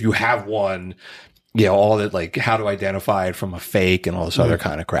the, if you have one, all that, how to identify it from a fake and all this other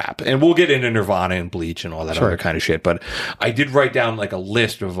kind of crap. And we'll get into Nirvana and Bleach and all that other kind of shit. But I did write down a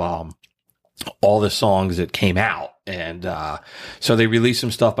list of all the songs that came out. And so they released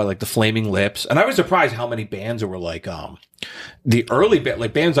some stuff by the Flaming Lips. And I was surprised how many bands that were the early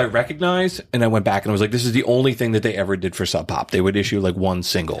bands I recognized. And I went back and I was this is the only thing that they ever did for Sub Pop. They would issue one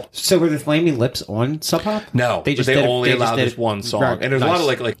single. So were the Flaming Lips on Sub Pop? No, they only allowed this one song. Right, and there's a lot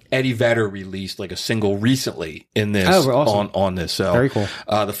of Eddie Vedder released a single recently in this awesome. on this. So very cool.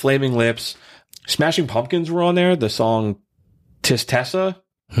 The Flaming Lips, Smashing Pumpkins were on there. The song Tis Tessa.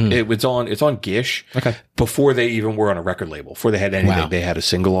 It's on Gish. Okay. Before they even were on a record label, before they had anything, they had a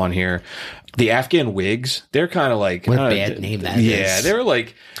single on here. The Afghan Wigs, they're kind of what a bad name that is. Yeah, they're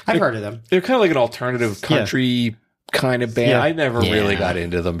I've heard of them. They're kind of an alternative country kind of band. Yeah. I never really got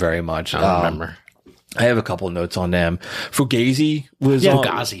into them very much. I don't remember. I have a couple of notes on them. Fugazi was on.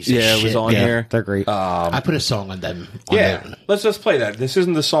 Fugazi's was on here. They're great. I put a song on them. Let's play that. This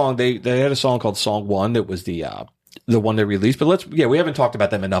isn't the song. They had a song called Song 1 that was the one they released. But we haven't talked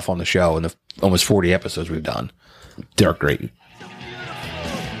about them enough on the show in the almost 40 episodes we've done. They're great.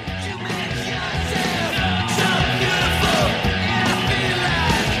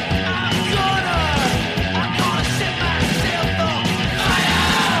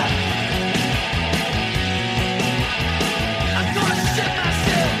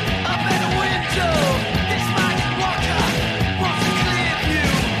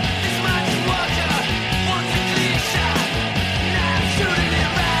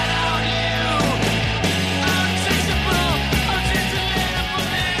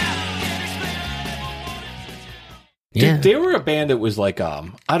 Yeah. They were a band that was I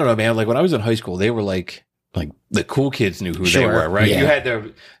don't know, man. When I was in high school, they were like the cool kids knew who they were, right? Yeah.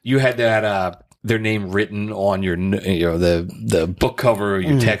 You had that their name written on your the book cover of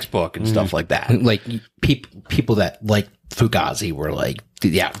your textbook and stuff like that. People that like Fugazi were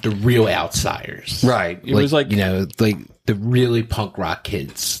the real outsiders, right? It was the really punk rock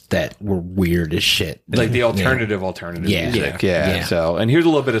kids that were weird as shit, the alternative music. Yeah. So, and here's a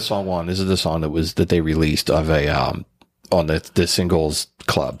little bit of song 1. This is the song that they released of on the singles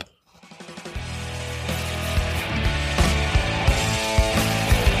club.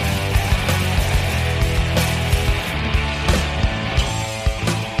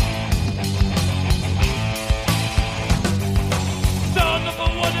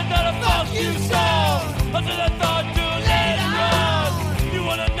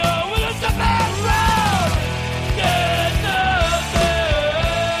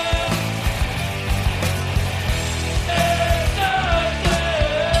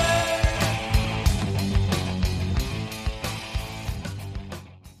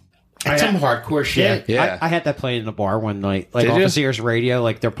 Some hardcore shit. Yeah. I had that playing in a bar one night, off of Sirius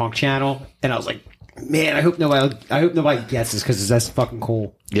Radio, their punk channel, and I was like, man, I hope nobody gets this because that's fucking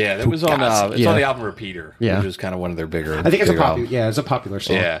cool. Yeah, that was on on the album Repeater, which is kind of one of their bigger. I think it's a popular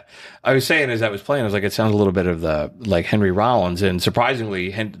song. Yeah, I was saying as I was playing, I was it sounds a little bit of the Henry Rollins, and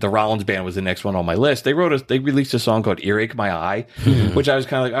surprisingly, the Rollins Band was the next one on my list. They released a song called "Earache My Eye," which I was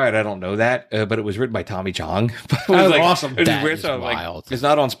kind of all right, I don't know that, but it was written by Tommy Chong. It was awesome. It was that weird, is so wild. It's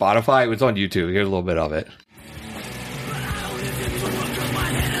not on Spotify. It was on YouTube. Here's a little bit of it.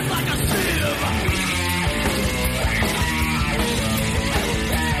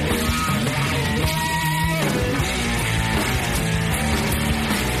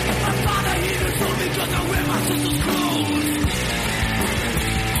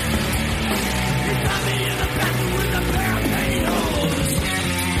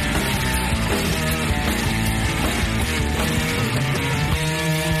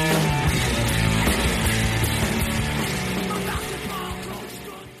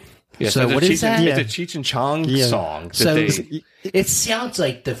 Yeah, so what is that? It's a Cheech and Chong song. So it sounds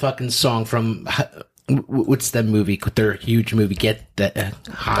like the fucking song from what's that movie? Their huge movie, Get That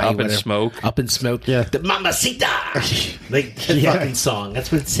High, Up in Smoke. Up in Smoke. Yeah, the Mamacita, the fucking song.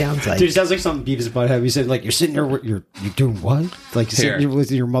 That's what it sounds like. Dude, it sounds like something Beavis and Butthead. You said you're sitting there, you're doing what? You're sitting here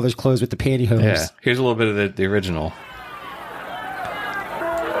with your mother's clothes with the pantyhose. Yeah, here's a little bit of the original.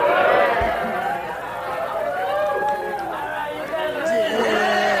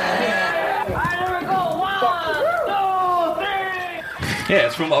 Yeah,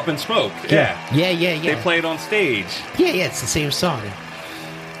 it's from Up in Smoke. Yeah. They play it on stage. Yeah, it's the same song.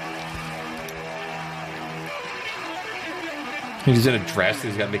 He's in a dress.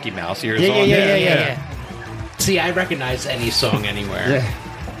 He's got Mickey Mouse ears Yeah, on. yeah. See, I recognize any song anywhere. Yeah.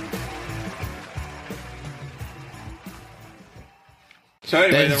 So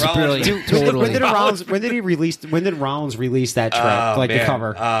anyway, That's the Rollins. brilliant. Totally. When did Rollins release that track? Oh, the man.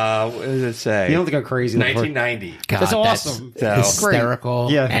 cover. What does it say? You don't think I'm crazy? 1990. God, That's awesome. That's hysterical.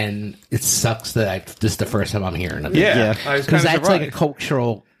 Yeah. And it sucks that this is the first time I'm hearing of it. Yeah. Yeah. I was Because kind of that's like a surprised.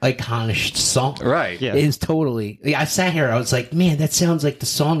 cultural, iconic song. Right. Yeah. It is totally. I sat here, I was like, man, that sounds like the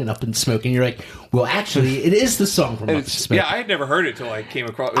song in Up in Smoke. And you're like, well, actually, it is the song from Up in Smoke. Yeah, I had never heard it till I came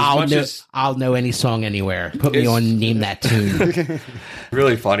across. I'll know any song anywhere. Put me on Name That Tune.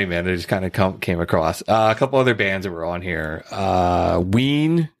 Really funny, man. It just kind of came across. A couple other bands that were on here.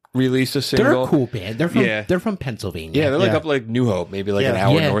 Ween released a single. They're a cool band. They're from Pennsylvania. Yeah, they're like Yeah. up like New Hope, maybe like Yeah. an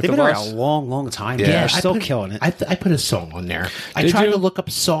hour Yeah. north They've of been around us. a long, long time. Yeah. Yeah, they're I still put- killing it. I put a song on there. I Did tried you? to look up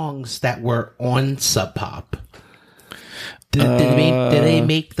songs that were on Sub Pop. Did they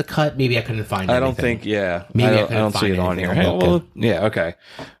make the cut? Maybe I couldn't find. I don't anything. think. Yeah, Maybe I I couldn't don't see find it on here. anything. Hey, well, yeah, okay.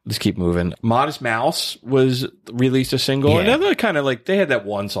 Let's keep moving. Modest Mouse was released a single. Yeah. And they're kind of like they had that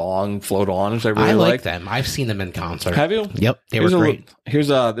one song, "Float On," which I really I like liked. them. I've seen them in concert. Have you? Yep, they Here's were a great.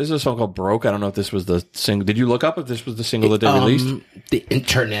 This is a song called "Broke." I don't know if this was the single. Did you look up if this was the single that they released? The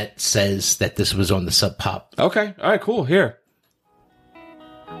internet says that this was on the Sub Pop. Okay, all right, cool. Here.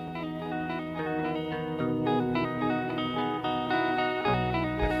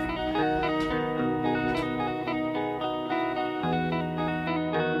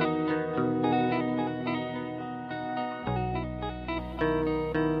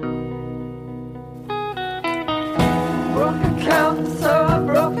 Broke a count, so I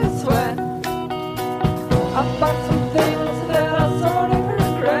broke a sweat. I bought some things that I sort of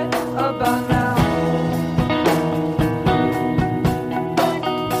regret about now.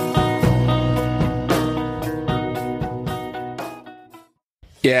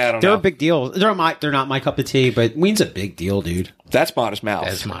 Yeah, I don't They're know. a big deal. They're not my cup of tea, but Ween's a big deal, dude. That's Modest Mouse.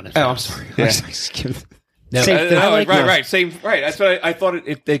 That's modest. Oh, I'm sorry. Yeah. No, Same I- thing. I like right, the- right, same, right. That's what I thought.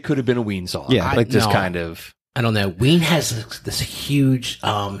 It could have been a Ween song. Yeah. like this No. kind of. I don't know. Ween has this huge,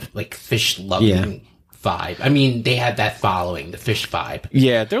 like fish loving Yeah. vibe. I mean, they had that following, the fish vibe.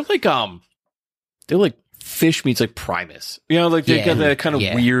 Yeah, they're like Fish meets like Primus. You know, like they Yeah. got that kind of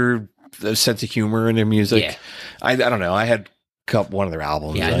Yeah. weird sense of humor in their music. Yeah. I don't know. I had one of their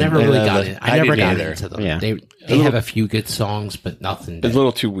albums. Yeah, I never really got it. I never got either. into them. Yeah. They have a few good songs, but nothing. It's a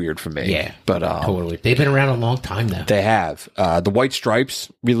little too weird for me. Yeah, but totally. They've been around a long time now. They have. The White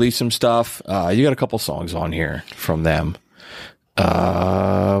Stripes released some stuff. You got a couple songs on here from them.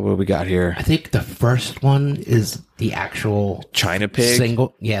 What do we got here? I think the first one is the actual China Pig.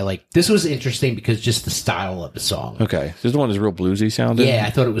 single. Yeah, like this was interesting because just the style of the song. Okay, this is the one that's real bluesy sounding. Yeah, I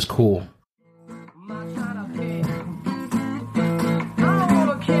thought it was cool.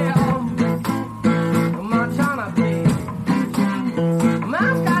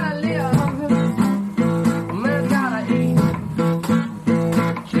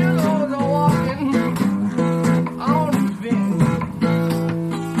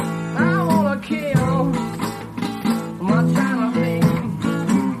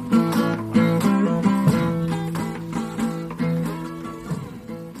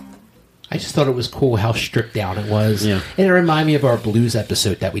 I just thought it was cool how stripped down it was. Yeah. And it reminded me of our blues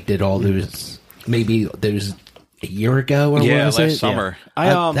episode that we did all those, maybe those a year ago or Yeah, was last it? summer.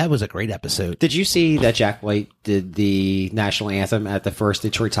 That was a great episode. Did you see that Jack White did the national anthem at the first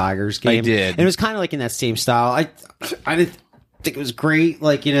Detroit Tigers game? I did. And it was kind of like in that same style. I didn't think it was great.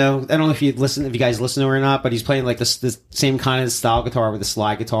 Like, you know, I don't know if you guys listen to it or not, but he's playing like this same kind of style guitar with the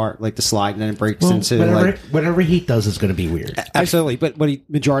slide guitar, like the slide, and then it breaks Well, into whatever he does is going to be weird. absolutely. But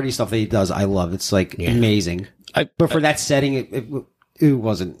majority of stuff that he does, I love. It's like amazing. But for that setting, it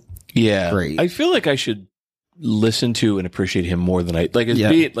wasn't. Yeah, Great. I feel like I should listen to and appreciate him more than I like.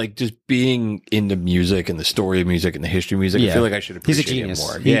 Just being into music and the story of music and the history of music. I feel like I should He's a appreciate genius.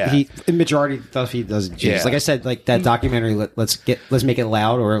 him more. He the majority of stuff he does is genius. Yeah. Like I said, like that documentary, let's make it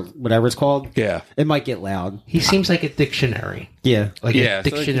loud or whatever it's called. Yeah. It might get loud. He seems like a dictionary. Yeah. Like Yeah, a so,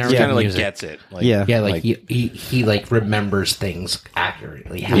 like, dictionary he kind of of like music. gets it. Like, Yeah. Yeah, like he like remembers things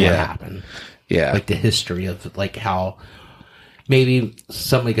accurately, how it Yeah. happened. yeah, Like the history of like how maybe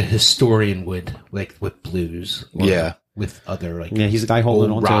some like a historian would like with blues. Or Yeah. with other like Yeah, he's the guy holding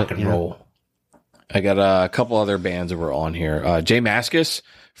old on to rock it, and yeah. roll. I got a couple other bands that were on here. Jay Mascis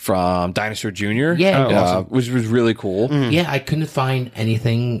from Dinosaur Jr. Yeah. Oh, awesome. which was really cool. Yeah, I couldn't find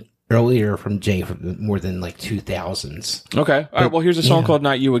anything earlier from Jay from more than like 2000s. Okay, all right. Well, here's a song yeah. called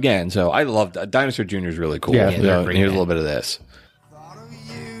 "Not You Again." So I love Dinosaur Jr. is really cool. Yeah, they're great here's a band. little bit of this. Thought of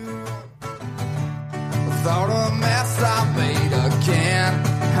you, thought of a mess I made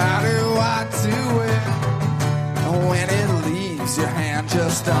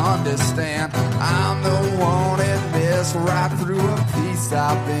just understand I'm the one in this, right through a piece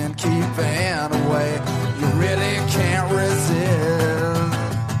I've been keeping away. You really can't resist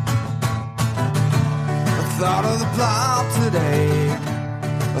the thought of the plot today,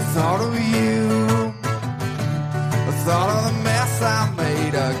 the thought of you, the thought of the mess I made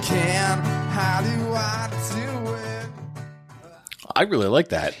again. How do I do it? I really like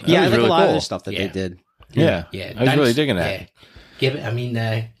that. That Yeah, I was like really a lot cool. of the stuff that they did. Yeah, Yeah, I was really digging that. Yeah. Give it. I mean,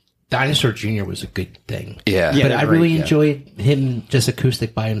 Dinosaur Jr. was a good thing. Yeah. Yeah. But they're I great, really yeah. enjoyed him just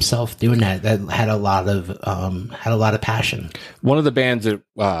acoustic by himself doing that. That had a lot of passion. One of the bands that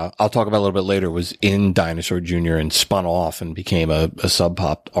I'll talk about a little bit later was in Dinosaur Jr. and spun off and became a Sub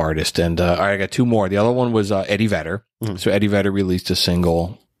Pop artist. And all right, I got two more. The other one was Eddie Vedder. So Eddie Vedder released a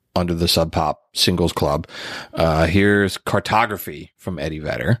single under the Sub Pop Singles Club. Here's Cartography from Eddie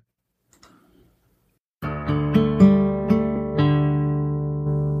Vedder.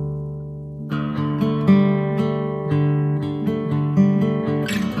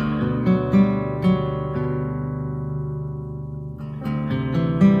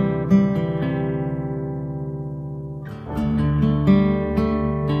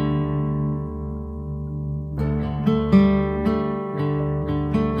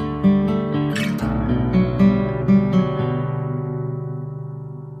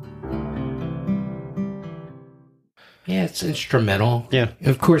 Yeah, it's instrumental. Yeah.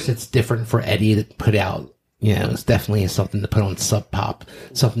 Of course, it's different for Eddie to put out. You know, it's definitely something to put on Sub Pop.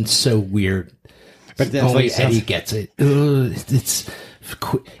 Something so weird. But that's only what he sounds- Eddie gets it. Ugh,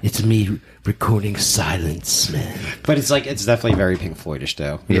 it's me recording silence, man. But it's definitely very Pink Floydish,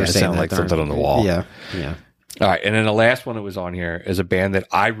 though. We Yeah, were it saying sounded that like during- something on the wall. Yeah, yeah. All right, and then the last one that was on here is a band that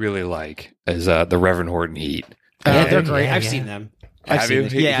I really like, is the Reverend Horton Heat. Yeah, they're yeah, great. yeah, I've yeah. seen them. Have you?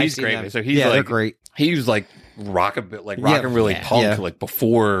 Them. Yeah, he's I've seen great. them. So he's yeah, like they're great. He was like rocking really yeah, punk, yeah. like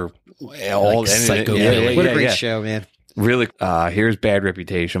before all Psycho yeah, Kid. What yeah, a great yeah. show, man. Really, here's Bad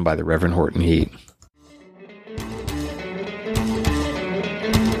Reputation by the Reverend Horton Heat.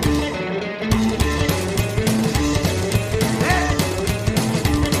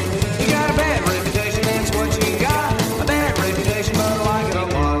 You got a bad reputation, that's what you got. A bad reputation, but I like it a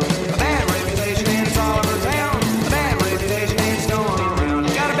lot. A bad reputation, and it's all over town. A bad reputation, and it's going around.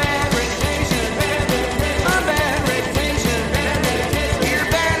 You got a bad reputation, a bad reputation. You're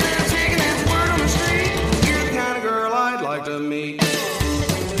a bad little chicken, that's the word on the street. You're the kind of girl I'd like to meet.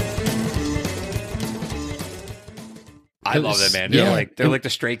 I love that, man. They're like the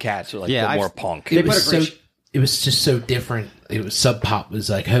Stray Cats, like Yeah, the more I've- punk. It was it was just so different. It was Sub Pop was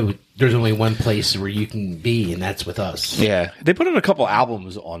like, oh, there's only one place where you can be, and that's with us. Yeah, they put in a couple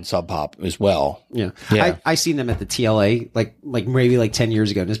albums on Sub Pop as well. Yeah. Yeah. I seen them at the TLA like maybe 10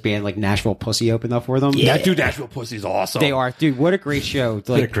 years ago. This band like Nashville Pussy opened up for them. Yeah. That dude, Nashville Pussy's awesome. They are. Dude, what a great show. Like,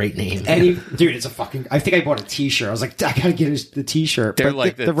 What a great name. Dude, it's a fucking. I think I bought a T-shirt. I was like, I gotta get the T-shirt. They're But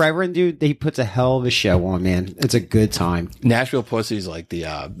like the Reverend dude. He puts a hell of a show on, man. It's a good time. Nashville Pussy's like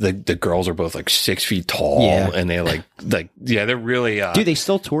the girls are both like 6 feet tall, Yeah. and they like they're really Dude, they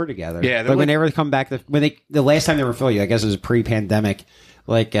still tour together. Yeah, they're like like- whenever they come back, the last time they were in Philly, I guess it was pre-pandemic.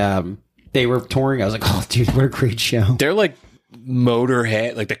 Like they were touring. I was like, oh, dude, what a great show. they're like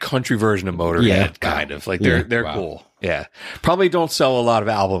Motorhead, like the country version of Motorhead, Yeah. kind of like Yeah. they're cool. Yeah, probably don't sell a lot of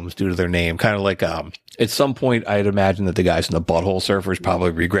albums due to their name. Kind of like at some point, I'd imagine that the guys in the Butthole Surfers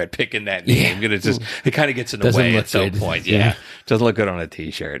probably regret picking that name. Yeah. It kind of gets in the Doesn't way look at some good. point. Yeah. Doesn't look good on a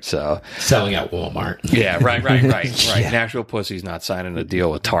T-shirt. So Selling out Walmart. yeah, right. Nashville Pussy's not signing a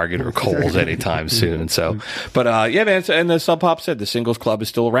deal with Target or Kohl's anytime soon. So, but yeah, man. And the Sub Pop said the Singles Club is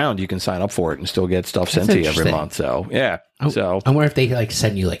still around. You can sign up for it and still get stuff sent to you every interesting. month. So yeah. So I wonder if they like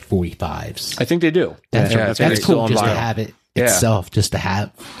send you like 45s. I think they do. That's, Yeah, I think that's it's still cool on just to vinyl. have it Yeah. itself, just to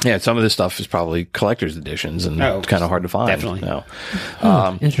have. Yeah, some of this stuff is probably collector's editions, and Oh, it's kind of hard to find. definitely. No.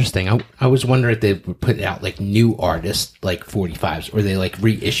 Interesting. I was wondering if they would put out like new artists like 45s, or they like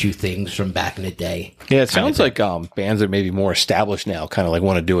reissue things from back in the day. Yeah, it sounds like bands that may be more established now kind of like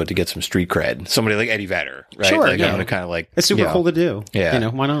want to do it to get some street cred. Somebody like Eddie Vedder, right? Sure, like, yeah. kind of like It's super cool to do. Yeah.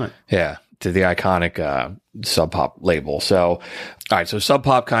 Why not? Yeah, to the iconic Sub Pop label. So, all right, so Sub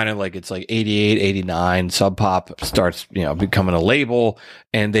Pop kind of like, it's like 88, 89. Sub Pop starts, becoming a label.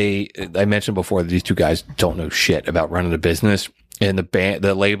 And I mentioned before that these two guys don't know shit about running a business. And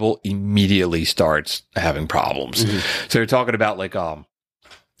the label immediately starts having problems. Mm-hmm. So they're talking about like,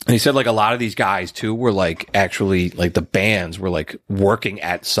 and he said like a lot of these guys too were like actually like the bands were like working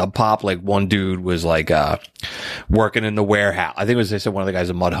at Sub Pop. Like one dude was like working in the warehouse. I think they said one of the guys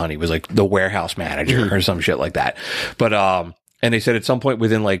at Mudhoney was like the warehouse manager or some shit like that. But And they said at some point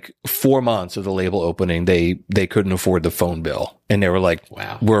within like 4 months of the label opening, they couldn't afford the phone bill. And they were like,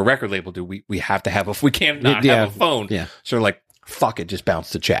 wow, we're a record label, dude. We have to have we can't not have a phone. Yeah. So they're like, fuck it, just bounce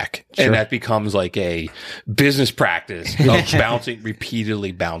the check. Sure. And that becomes like a business practice of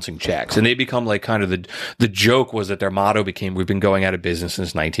repeatedly bouncing checks. And they become like kind of the joke was that their motto became, we've been going out of business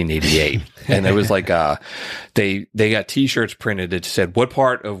since 1988. And it was like, they got t-shirts printed that said, what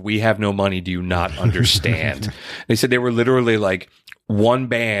part of we have no money do you not understand? They said they were literally like, one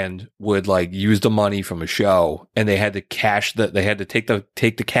band would like use the money from a show and they had to take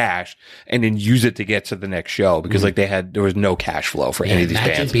the cash and then use it to get to the next show because like there was no cash flow for any of these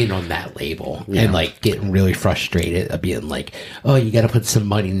imagine bands. Being on that label and like getting really frustrated of being like, oh, you got to put some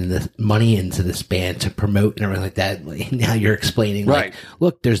money into this band to promote and everything like that. Like, now you're explaining like,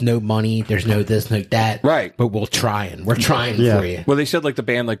 look, there's no money, there's no this, no that. Right. But we're trying for you. Well, they said like the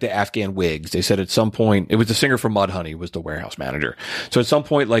band, like the Afghan Wigs, they said at some point, it was the singer from Mudhoney was the warehouse manager. So at some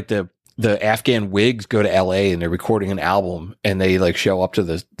point, like the Afghan Wigs go to LA and they're recording an album and they like show up to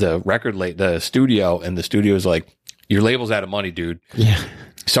the studio and the studio is like, your label's out of money, dude. Yeah.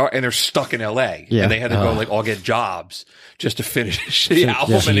 Sorry. And they're stuck in LA and they had to go like all get jobs just to finish the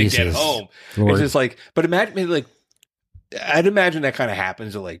album and then get home. Lord. It's just like, but imagine like, I'd imagine that kind of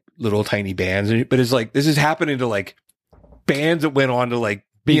happens to like little tiny bands, but it's like, this is happening to like bands that went on to like,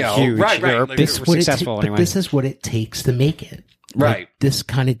 be huge. Right. Like, this successful anyway. This is what it takes to make it. Right. Like this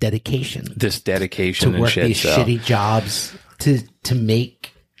kind of dedication. This dedication to work and shit, these shitty jobs to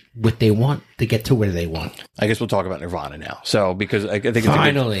make what they want, to get to where they want. I guess we'll talk about Nirvana now. So, because I think it's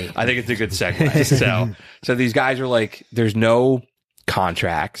finally, I think it's a good segue. So these guys are like, there's no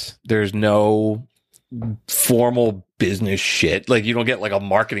contracts. There's no formal business shit. Like you don't get like a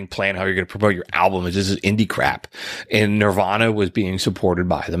marketing plan how you're going to promote your album. This is indie crap. And Nirvana was being supported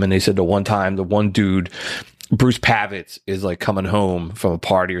by them. And they said the one time, the one dude, Bruce Pavitz, is like coming home from a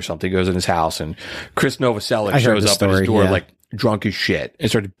party or something, goes in his house, and Chris Novoselic shows up at his door like drunk as shit and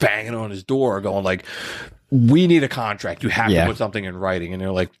started banging on his door going like, we need a contract. You have to put something in writing. And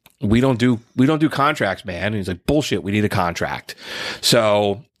they're like, we don't do contracts, man. And he's like, bullshit. We need a contract.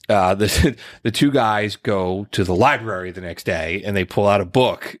 So the two guys go to the library the next day and they pull out a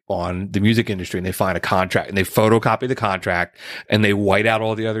book on the music industry and they find a contract and they photocopy the contract and they white out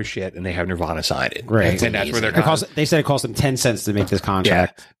all the other shit and they have Nirvana sign it. Right. And that's where they're they said it cost them 10 cents to make this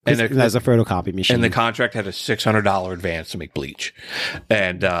contract. Yeah. And there's a photocopy machine. And the contract had a $600 advance to make Bleach.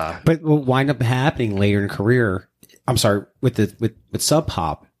 And, but what wind up happening later in career, I'm sorry, with Sub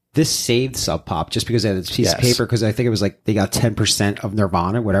Pop, this saved Sub Pop just because they had this piece of paper, because I think it was like they got 10% of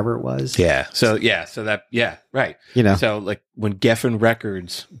Nirvana, whatever it was. Yeah. So right. You know, so like when Geffen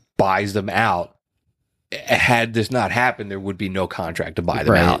Records buys them out, had this not happened, there would be no contract to buy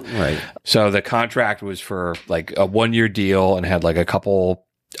them out. Right. So the contract was for like a 1-year deal and had like a couple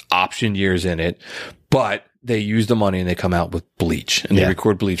option years in it, but they use the money and they come out with Bleach and they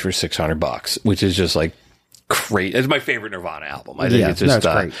record Bleach for $600, which is just like great. It's my favorite Nirvana album. I think it's just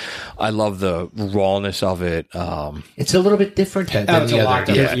great. I love the rawness of it. It's a little bit different than the other.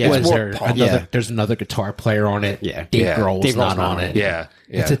 It's more punk. There's another guitar player on it. Yeah. Dave Grohl's not on it. Yeah.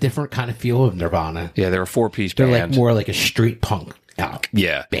 It's a different kind of feel of Nirvana. Yeah, they're a 4-piece They're band. like more like a street punk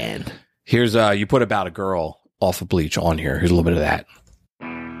band. Here's you put About a Girl off of Bleach on here. Here's a little bit of that.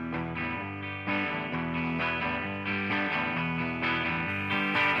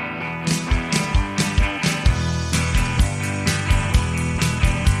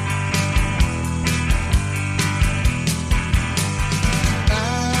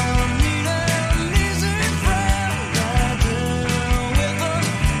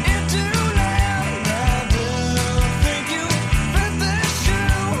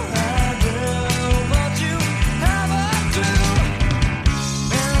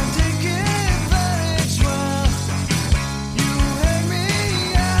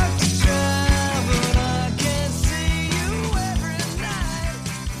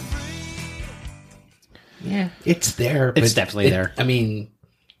 It's there. It's definitely there. I mean,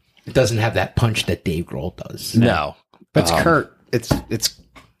 it doesn't have that punch that Dave Grohl does. No. But it's Kurt. It's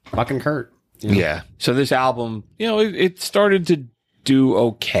fucking Kurt. You know? Yeah. So this album, it started to do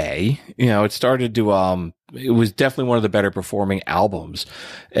okay. It started to, it was definitely one of the better performing albums.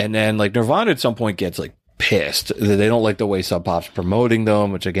 And then like Nirvana at some point gets like pissed. They don't like the way Sub Pop's promoting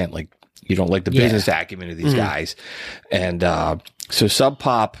them, which again, like you don't like the business acumen of these guys. And, so Sub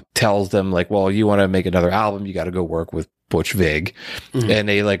Pop tells them like, well, you want to make another album, you got to go work with Butch Vig. And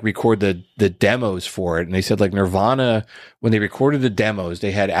they like record the demos for it. And they said like Nirvana, when they recorded the demos,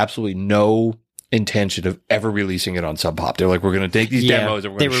 they had absolutely no intention of ever releasing it on Sub Pop. They're like, we're going to take these demos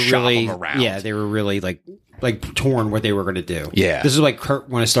and we're going to shop them around. Yeah, they were really like like torn what they were going to do. Yeah. This is like Kurt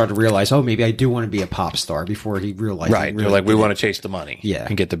when I started to realize, oh, maybe I do want to be a pop star before he realized. Right. They're like, we want to chase the money. Yeah.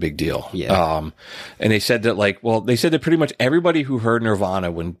 And get the big deal. Yeah. And they said that they said that pretty much everybody who heard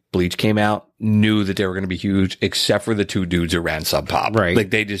Nirvana when Bleach came out knew that they were going to be huge, except for the two dudes who ran Sub Pop. Right. Like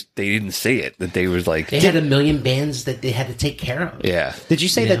they didn't see it, that they was like. They had a million bands that they had to take care of. Yeah. Did you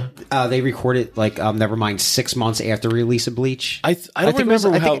say that they recorded like Nevermind 6 months after release of Bleach? I don't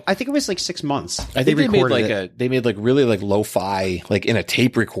remember how. I think it was like 6 months. I think they made like really like lo-fi, like in a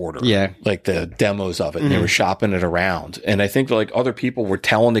tape recorder. Yeah. Like the demos of it. And they were shopping it around. And I think like other people were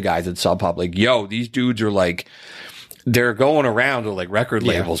telling the guys at Sub Pop, like, yo, these dudes are like, they're going around with like record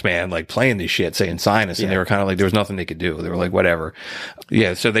labels, man, like playing this shit, saying sign us. And they were kind of like, there was nothing they could do. They were like, whatever.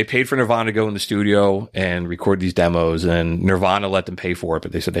 Yeah. So they paid for Nirvana to go in the studio and record these demos, and Nirvana let them pay for it,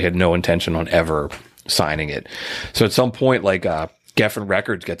 but they said they had no intention on ever signing it. So at some point, like, Geffen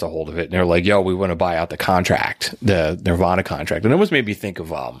Records gets a hold of it, and they're like, yo, we want to buy out the contract, the Nirvana contract. And it almost made me think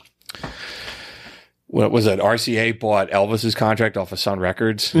of, what was it? RCA bought Elvis's contract off of Sun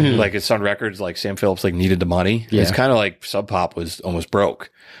Records. Like at Sun Records, like Sam Phillips like needed the money. Yeah. It's kind of like Sub Pop was almost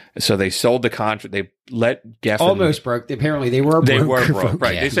broke. So they sold the contract. They let Geffen almost broke. Apparently they were broke. They were broke.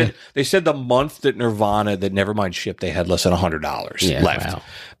 Right. Yeah. They said the month that Nevermind shipped, they had less than $100 left. Wow.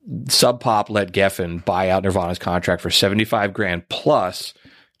 Sub Pop let Geffen buy out Nirvana's contract for $75,000 plus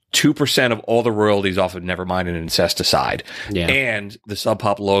 2% of all the royalties off of Nevermind and Incesticide. Yeah. And the Sub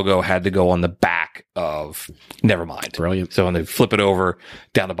Pop logo had to go on the back of Nevermind. Brilliant. So when they flip it over,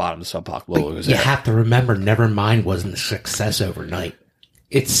 down the bottom, the Sub Pop logo is You there. have to remember, Nevermind wasn't a success overnight.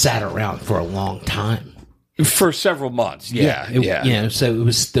 It sat around for a long time. For several months. Yeah. You know, so it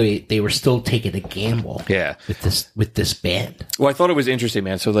was they were still taking a gamble. Yeah. With this band. Well, I thought it was interesting,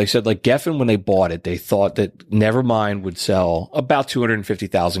 man. So they said, like, Geffen, when they bought it, they thought that Nevermind would sell about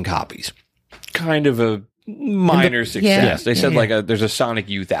 250,000 copies. Kind of a minor success. They said, like, there's a Sonic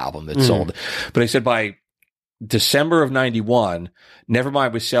Youth album that sold. But they said by December of 91,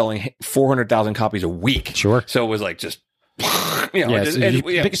 Nevermind was selling 400,000 copies a week. Sure. So it was like just, you know, the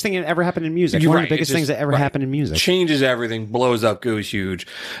biggest thing that ever happened in music. One of the biggest things that ever happened in music. Changes everything, blows up, goes huge.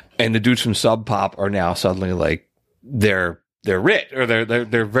 And the dudes from Sub Pop are now suddenly like, they're rich, or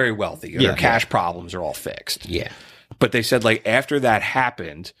they're very wealthy, or their cash problems are all fixed. Yeah. But they said, like, after that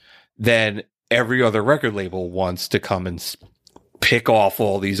happened, then every other record label wants to come and pick off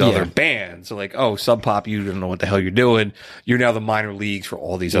all these other bands. So like, oh, Sub Pop, you don't know what the hell you're doing. You're now the minor leagues for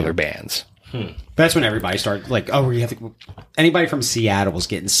all these other bands. That's when everybody started like, oh, you have to. Anybody from Seattle was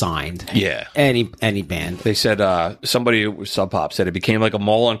getting signed. Yeah, any band. They said somebody with Sub Pop said it became like a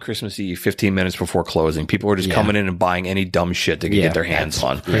mall on Christmas Eve, 15 minutes before closing. People were just coming in and buying any dumb shit they could get their hands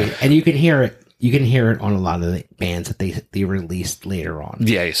on. Great. And you can hear it. You can hear it on a lot of the bands that they released later on.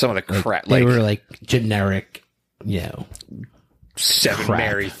 Yeah, some of the crap. They were like generic, you know. Seven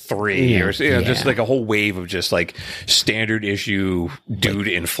Mary 3 or just like a whole wave of just like standard issue dude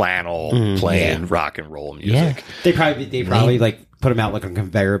in flannel playing rock and roll music. They probably like put them out like on a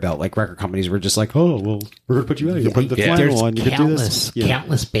conveyor belt. Like record companies were just like, oh well, we're gonna put you out. You put the flannel on. You can do this.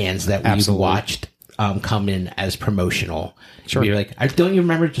 Countless bands that we've watched come in as promotional. Sure. Be like, don't you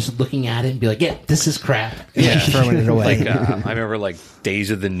remember just looking at it and be like, yeah, this is crap. Yeah, throwing it away. Like I remember like Days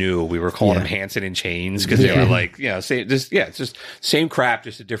of the New, we were calling them Hanson and Chains because they were like, it's just same crap,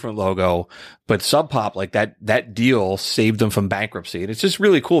 just a different logo. But Sub Pop, like that deal saved them from bankruptcy, and it's just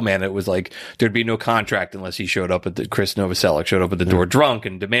really cool, man. It was like there'd be no contract unless he showed up at Chris Novoselic showed up at the door drunk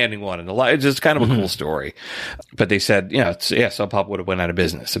and demanding one, and it's just kind of a cool story. But they said, Sub Pop would have went out of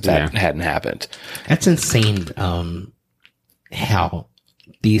business if that hadn't happened. That's insane. How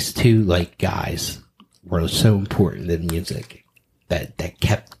these two like guys were so important in music that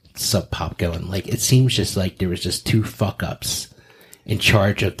kept Sub Pop going. Like it seems just like there was just two fuck ups in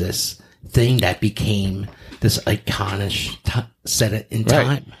charge of this thing that became this iconic set in time.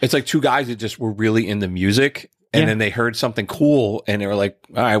 Right. It's like two guys that just were really into music. And then they heard something cool and they were like,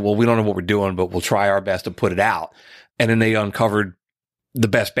 all right, well, we don't know what we're doing, but we'll try our best to put it out. And then they uncovered the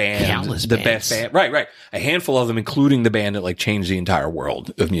best band, best band. Right. A handful of them, including the band that like changed the entire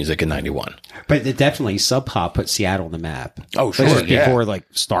world of music in 91. But it definitely Sub Pop put Seattle on the map. Oh, sure. Like before like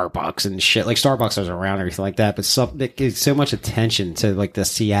Starbucks and shit. Like Starbucks was around and everything like that. But it gives so much attention to like the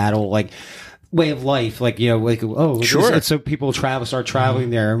Seattle, like way of life. Like, sure. So people start traveling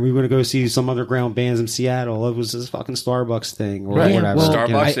there, and we want to go see some underground bands in Seattle. It was this fucking Starbucks thing or whatever. Well,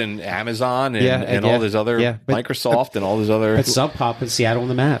 Starbucks and Amazon and all this other Microsoft and all this other. But Sub Pop put Seattle on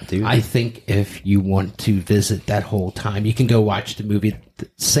the map, dude. I think if you want to visit that whole time, you can go watch the movie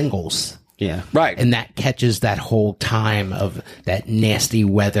Singles. Yeah. Right. And that catches that whole time of that nasty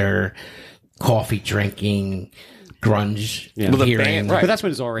weather, coffee drinking, grunge Yeah. Well, the hearing. band- right. But that's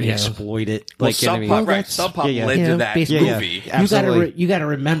what it's already Yeah. exploited. Well, Like, you know what I Sub mean? Pop, right? that's- Sub Pop yeah, led you to know, that basically- movie. Absolutely. You gotta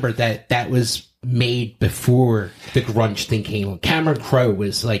remember that was made before the grunge thing came. Cameron Crowe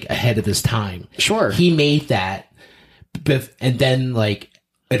was like ahead of his time. Sure. He made that, and then like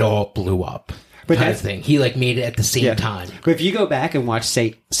it all blew up. But Kind of that's- thing. He like made it at the same time. But if you go back and watch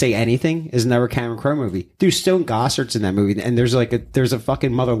Say Anything is another Cameron Crowe movie. Dude, Stone Gossard's in that movie, and there's a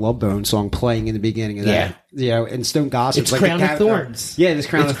fucking Mother Love Bone song playing in the beginning of that. You know, and Stone Gossard's It's like Crown the of character. Thorns. Yeah, this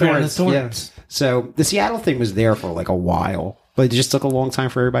Crown It's of Crown of Thorns. Thorns. Yeah. So the Seattle thing was there for like a while, but it just took a long time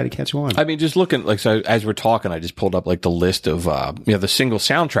for everybody to catch on. I mean, just looking like, so as we're talking, I just pulled up like the list of the single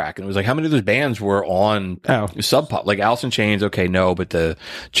soundtrack, and it was like how many of those bands were on Sub Pop? Like Alice in Chains, okay, no, but the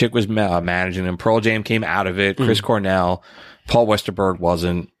chick was managing them. Pearl Jam came out of it. Chris Cornell, Paul Westerberg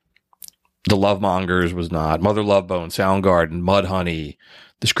wasn't. The Lovemongers was not. Mother Love Bone, Soundgarden, Mudhoney,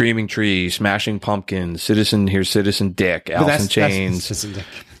 The Screaming Trees, Smashing Pumpkins, Citizen Dick, Alice in Chains.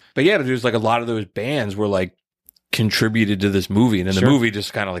 But yeah, there's like a lot of those bands were like contributed to this movie, and then the movie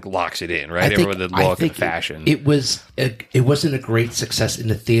just kind of like locks it in, right? Everyone, the look and fashion. It wasn't a great success in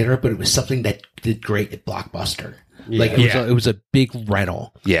the theater, but it was something that did great at Blockbuster. Like it was a big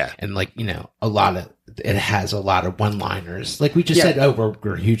rental. Yeah. And like, you know, it has a lot of one-liners. Like we just said,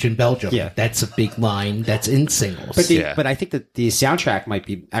 we're huge in Belgium. Yeah. That's a big line that's in singles. But but I think that the soundtrack might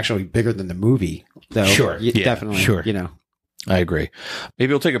be actually bigger than the movie, though. Sure. Definitely. Sure. You know. I agree.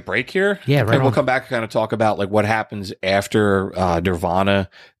 Maybe we'll take a break here. Yeah, right And we'll on. come back and kind of talk about like what happens after Nirvana.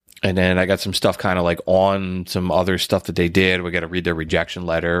 And then I got some stuff kind of like on some other stuff that they did. We got to read their rejection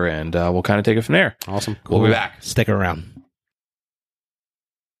letter, and we'll kind of take it from there. Awesome. We'll be back. Stick around.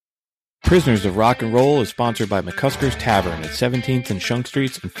 Prisoners of Rock and Roll is sponsored by McCusker's Tavern at 17th and Shunk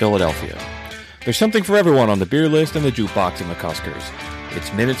Streets in Philadelphia. There's something for everyone on the beer list and the jukebox at McCusker's.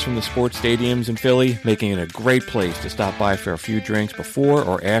 It's minutes from the sports stadiums in Philly, making it a great place to stop by for a few drinks before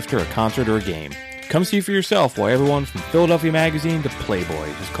or after a concert or a game. Come see for yourself why everyone from Philadelphia Magazine to Playboy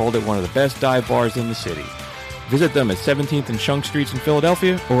has called it one of the best dive bars in the city. Visit them at 17th and Shunk Streets in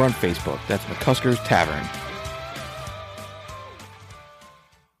Philadelphia or on Facebook. That's McCusker's Tavern.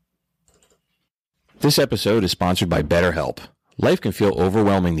 This episode is sponsored by BetterHelp. Life can feel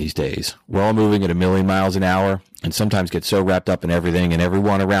overwhelming these days. We're all moving at 1,000,000 miles an hour and sometimes get so wrapped up in everything and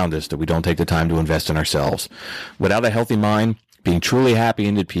everyone around us that we don't take the time to invest in ourselves. Without a healthy mind, being truly happy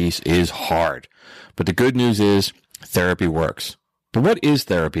and at peace is hard. But the good news is therapy works. But what is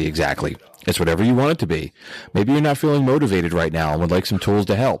therapy exactly? It's whatever you want it to be. Maybe you're not feeling motivated right now and would like some tools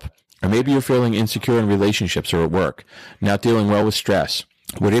to help. Or maybe you're feeling insecure in relationships or at work, not dealing well with stress.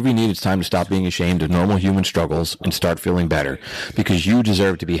 Whatever you need, it's time to stop being ashamed of normal human struggles and start feeling better, because you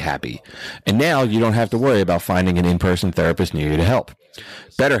deserve to be happy. And now you don't have to worry about finding an in-person therapist near you to help.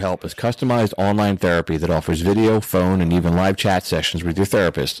 BetterHelp is customized online therapy that offers video, phone, and even live chat sessions with your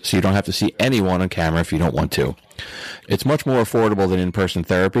therapist, so you don't have to see anyone on camera if you don't want to. It's much more affordable than in-person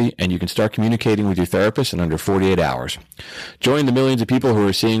therapy, and you can start communicating with your therapist in under 48 hours. Join the millions of people who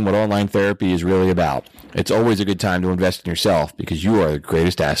are seeing what online therapy is really about. It's always a good time to invest in yourself, because you are the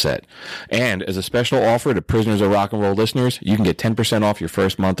greatest asset. And as a special offer to Prisoners of Rock and Roll listeners, you can get 10% off your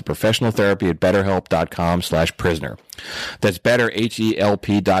first month of professional therapy at betterhelp.com/prisoner. That's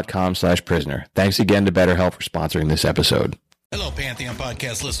betterhelp.com/prisoner. Thanks again to BetterHelp for sponsoring this episode. Hello, Pantheon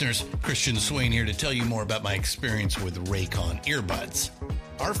Podcast listeners. Christian Swain here to tell you more about my experience with Raycon earbuds.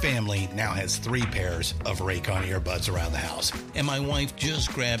 Our family now has 3 pairs of Raycon earbuds around the house, and my wife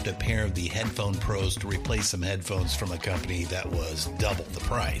just grabbed a pair of the Headphone Pros to replace some headphones from a company that was double the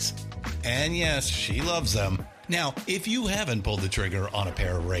price. And yes, she loves them. Now, if you haven't pulled the trigger on a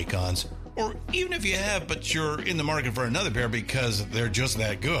pair of Raycons, or even if you have, but you're in the market for another pair because they're just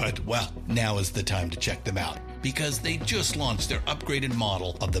that good, well, now is the time to check them out, because they just launched their upgraded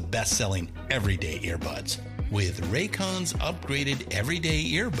model of the best-selling everyday earbuds. With Raycon's upgraded everyday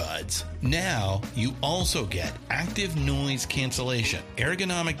earbuds, now you also get active noise cancellation,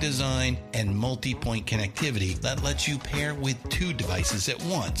 ergonomic design, and multi-point connectivity that lets you pair with 2 devices at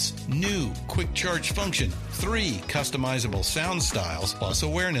once. New quick charge function, 3 customizable sound styles, plus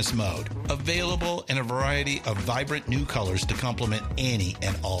awareness mode. Available in a variety of vibrant new colors to complement any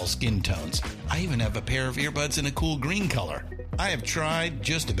and all skin tones. I even have a pair of earbuds in a cool green color. I have tried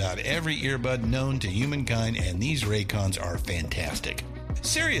just about every earbud known to humankind, and these Raycons are fantastic.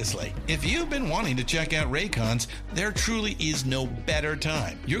 Seriously, if you've been wanting to check out Raycons, there truly is no better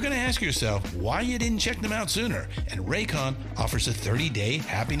time. You're going to ask yourself why you didn't check them out sooner, and Raycon offers a 30-day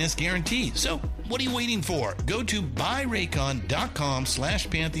happiness guarantee. So what are you waiting for? Go to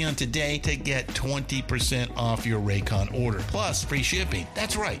buyraycon.com/Pantheon today to get 20% off your Raycon order, plus free shipping.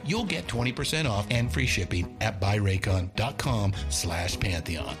 That's right, you'll get 20% off and free shipping at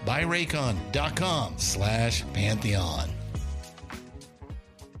buyraycon.com/Pantheon. buyraycon.com/Pantheon.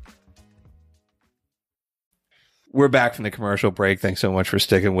 We're back from the commercial break. Thanks so much for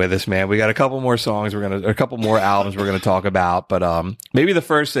sticking with us, man. We got a couple more songs. A couple more albums we're gonna talk about, but maybe the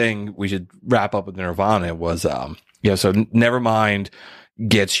first thing we should wrap up with Nirvana was so Nevermind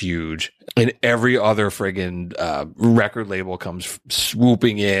gets huge, and every other friggin' record label comes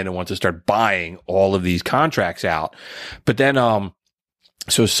swooping in and wants to start buying all of these contracts out. But then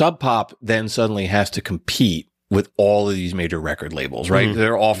so Sub Pop then suddenly has to compete with all of these major record labels, right? Mm-hmm.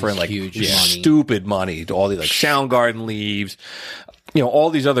 They're offering like stupid money to all these, like Soundgarden leaves, all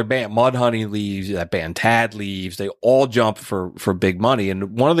these other band, Mudhoney leaves, that band Tad leaves. They all jump for big money.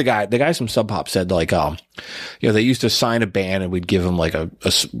 And one of the guys from Sub Pop said like, they used to sign a band and we'd give them like an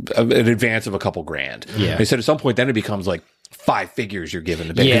advance of a couple grand. Yeah. They said at some point then it becomes like 5 figures you're giving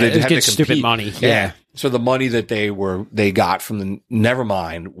the band. Yeah, they get stupid money. Yeah. So the money that they got from the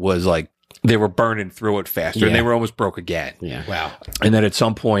Nevermind was like, they were burning through it faster, and they were almost broke again. Yeah. Wow. And then at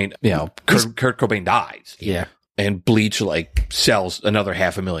some point, Kurt Cobain dies. Yeah. And Bleach sells another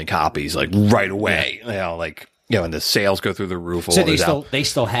 500,000 copies right away. Yeah. And the sales go through the roof. So they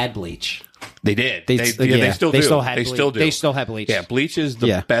still had Bleach. They did. They still do. They still do. They still have Bleach. Yeah. Bleach is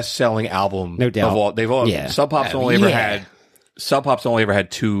the best selling album. No doubt. Of all. They've all. Yeah. Sub Pop's only ever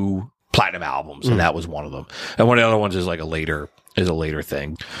had 2 platinum albums, and that was one of them. And one of the other ones is a later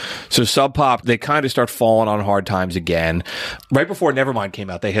thing. So Sub Pop, they kind of start falling on hard times again. Right before Nevermind came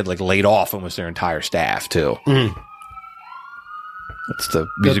out, they had laid off almost their entire staff too. Mm. That's the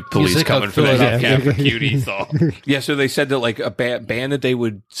music police coming for that for cutie song. Yeah, so they said that a band that they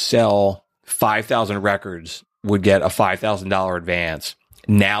would sell 5,000 records would get a $5,000 advance.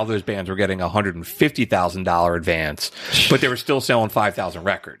 Now those bands were getting a $150,000 advance, but they were still selling 5,000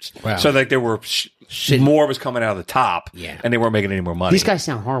 records. Wow. So there were more was coming out of the top, and they weren't making any more money. These guys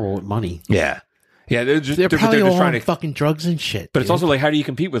sound horrible with money. Yeah, yeah. They're probably all trying to fucking drugs and shit. But it's also how do you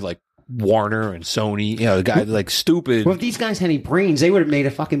compete with Warner and Sony? The guys stupid. Well, if these guys had any brains, they would have made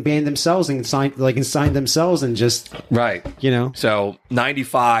a fucking band themselves and signed themselves and just right. So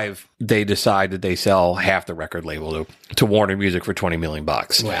 95, they decide that they sell half the record label to Warner Music for $20 million.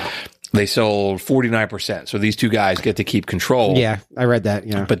 Wow. They sold 49%. So these two guys get to keep control. Yeah, I read that.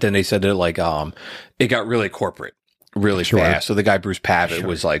 Yeah. But then they said that it got really corporate really fast. So the guy Bruce Pavitt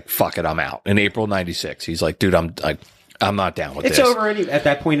was like, "Fuck it, I'm out." In April '96, he's like, "Dude, I'm not down with this." It's over at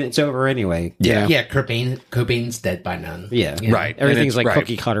that point. It's over anyway. Yeah. Yeah. Cobain's dead by now. Yeah. Right. Everything's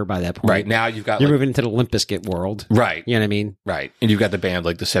cookie cutter by that point. Right. Now you're moving into the Limp Bizkit world. Right. You know what I mean? Right. And you've got the band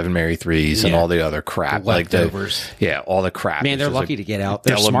the Seven Mary Threes and all the other crap. Leftovers. All the crap. Man, they're lucky to get out.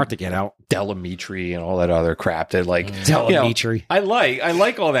 They're smart to get out. Delamitri and all that other crap. They're Delamitri. I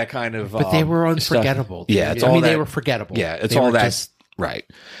like all that kind of but they were unforgettable. Stuff. Yeah. It's all they were forgettable. Yeah. It's all that. Right.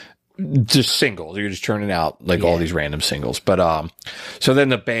 Just singles. You're just turning out all these random singles. But so then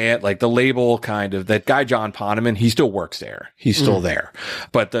the band, the label that guy John Poneman, he still works there. He's still there.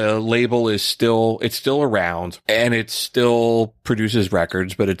 But the label is still around, and it still produces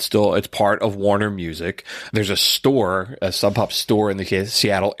records, but it's part of Warner Music. There's a Sub Pop store in the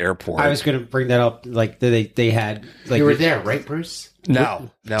Seattle airport. I was going to bring that up. They had you were there, right, Bruce? No.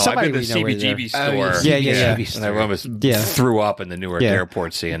 I've been to the CBGB store. Yeah. And I almost threw up in the Newark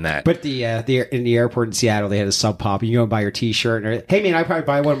airport seeing that. But in the airport in Seattle, they had a Sub Pop. You go and buy your T-shirt. And hey, man, I'd probably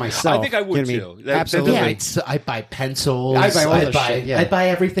buy one myself. I think I would too. Absolutely. I buy pencils. I buy all this shit. I buy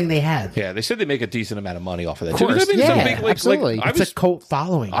everything they have. Yeah, they said they make a decent amount of money off of that. Of course. Absolutely. It's a cult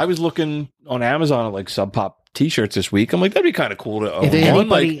following. I was looking on Amazon at Sub Pop T-shirts this week. I'm like, that'd be kind of cool to own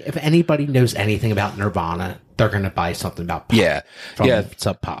if anybody knows anything about Nirvana, they're going to buy something about pop. From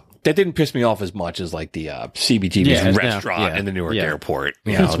Sub Pop. That didn't piss me off as much as the CBGB's restaurant in the Newark airport.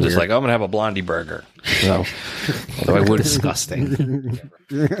 I'm just I'm going to have a Blondie burger. So I would disgusting.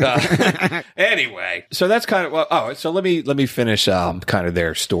 Anyway, so that's kind of so let me finish kind of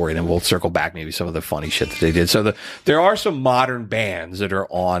their story, and then we'll circle back maybe some of the funny shit that they did. So there are some modern bands that are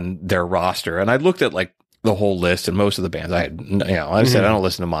on their roster, and I looked at the whole list, and most of the bands I said I don't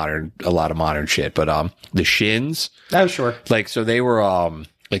listen to a lot of modern shit, but the Shins. Oh, sure. So they were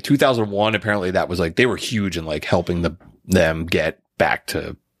 2001. Apparently, that was they were huge in helping them get back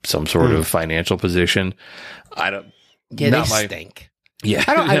to some sort of financial position. I don't. Yeah, they stink. Yeah,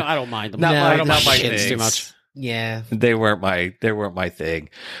 I don't mind them. Not I don't my mind shits thing. too much. Yeah. They weren't my thing.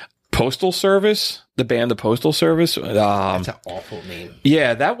 Postal Service, the band, the Postal Service. That's an awful name.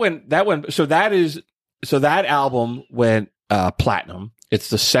 Yeah, that went. So that album went platinum. It's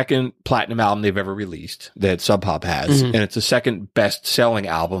the second platinum album they've ever released that Sub Pop has, and it's the second best-selling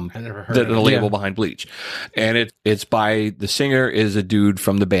album I never heard that of the it. label behind Bleach. And it's by the singer is a dude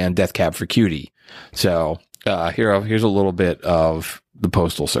from the band Death Cab for Cutie. So here's a little bit of the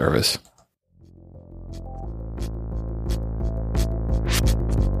Postal Service.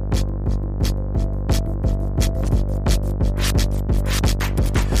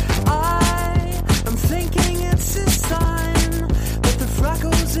 I'm thinking it's a sign that the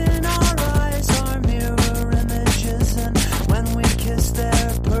freckles in our eyes are mirror images, and when we kiss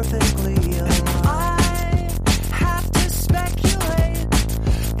they're perfectly aligned. I have to speculate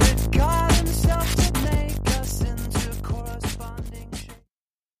that God himself did make us into corresponding shapes.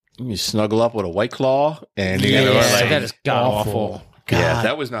 You snuggle up with a White Claw, and you Yeah, know, like, that is awful. God, yeah,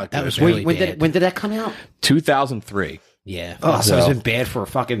 that was not good. That was Wait, really when bad. did that come out? 2003. Yeah. Oh, so So- it's been bad for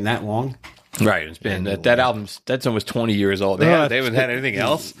fucking that long. Right, it's been that album's that's almost 20 years old. They haven't had anything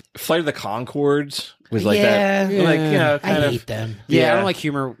else. Flight of the Conchords was like that, like kind I of. hate them. Yeah, Yeah. I don't like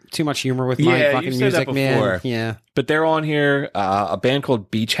too much humor with my Yeah, fucking you've said music, that man. before. Yeah. But they're on here. A band called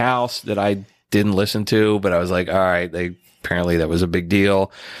Beach House that I didn't listen to, but I was like, all right, apparently that was a big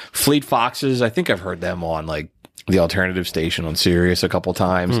deal. Fleet Foxes, I think I've heard them on like the alternative station on Sirius a couple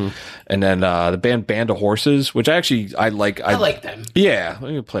times, and then the band Band of Horses, which I like. I like them. Yeah,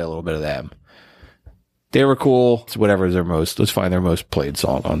 let me play a little bit of them. They were cool. It's whatever let's find their most played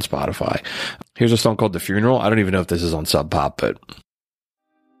song on Spotify. Here's a song called The Funeral. I don't even know if this is on Sub Pop, but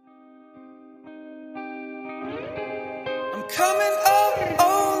I'm coming up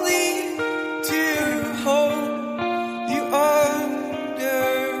only to hold you under,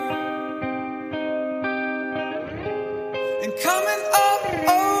 and coming up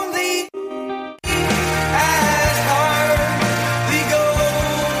only as hard we go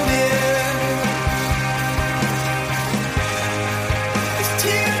near. It's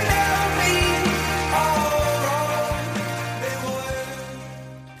to know me all wrong. They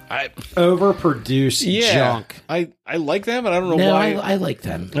were. Overproduced junk. I like them, and I don't know No, why. I like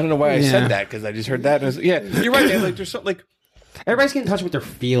them. I don't know why I Yeah. said that because I just heard that. And I was, yeah, you're right, man. Like there's something like. Everybody's getting in touch with their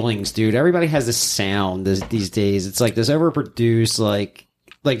feelings, dude. Everybody has this sound these days. It's like this overproduced, like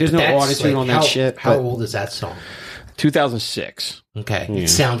there's no That's, auto-tune like, on that how, shit. How but- old is that song? 2006. Okay. It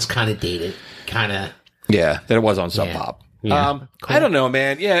sounds kind of dated. Kind of. Yeah, that it was on Sub Yeah. Pop. Yeah. I don't know,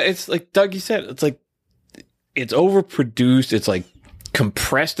 man. Yeah, it's like Doug, you said, it's like it's overproduced. It's like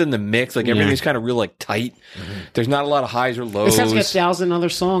compressed in the mix. Like everything's kind of real, like tight. There's not a lot of highs or It lows. sounds like 1,000 other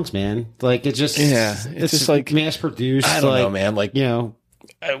songs, man. Like it just, Yeah, it's just like- mass produced. I don't like, know, man. Like you know,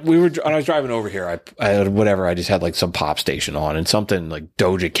 when I was driving over here, I just had like some pop station on and something like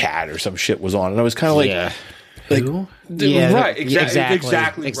Doja Cat or some shit was on, and I was kind of like, Yeah. like, Who? right, exactly,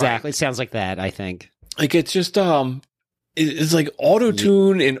 exactly. right. It sounds like that. I think. Like it's just it's like auto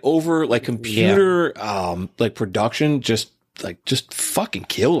tune and over like computer like production just fucking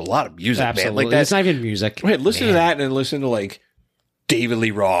killed a lot of music, Absolutely, man. Like that's it's not even music. right. Listen to that and then listen to like David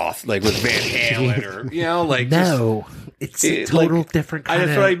Lee Roth, like with Van Halen, or like No. It's a total like, different kind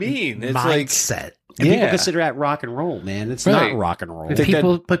that's of what I mean. It's like mindset. And people Yeah. consider that rock and roll, man. It's Right. not rock and roll.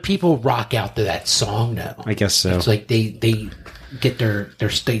 think But people rock out to that song though. I guess so. It's like they get their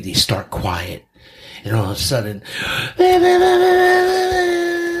state, they start quiet, and all of a sudden,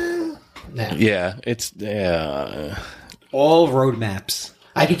 no. yeah, it's yeah. All road maps.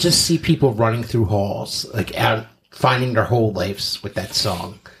 I could just see people running through halls, like out finding their whole lives with that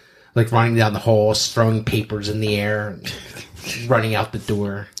song, like running down the halls, throwing papers in the air, and running out the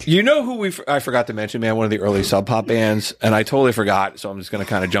door. You know who I forgot to mention, man, one of the early Sub Pop bands, and I totally forgot, so I'm just going to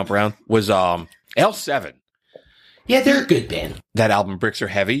kind of jump around, was L7. Yeah, they're a good band. That album, Bricks Are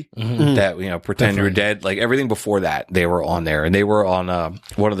Heavy, that, Pretend You're Dead, like everything before that, they were on there, and they were on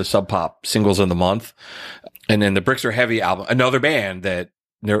one of the Sub Pop singles of the month. And then the Bricks Are Heavy album, another band that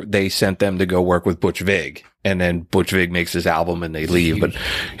they sent them to go work with Butch Vig, and then Butch Vig makes his album and they leave. But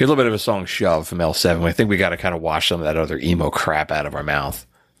here's a little bit of a song, Shove, from L7. I think we got to kind of wash some of that other emo crap out of our mouth.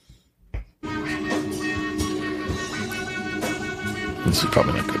 This is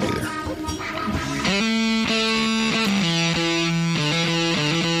probably not good either.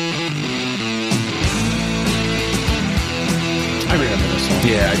 I remember this song.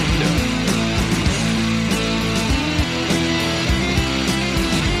 Yeah, I do.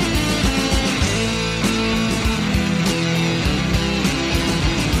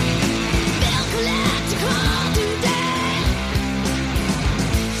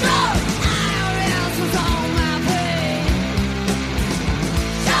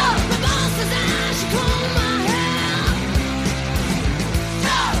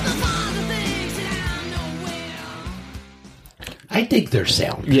 I dig their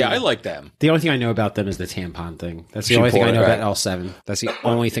sound. Yeah, I like them. The only thing I know about them is the tampon thing. That's the She only thing I poured, know right. about L7. That's the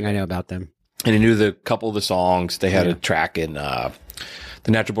only thing I know about them. And I knew the couple of the songs. They had a track in the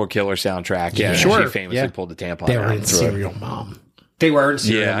Natural Born Killer soundtrack. Yeah, Sure. She famously Yeah. pulled the tampon They were out in and threw it. Serial Mom. They were in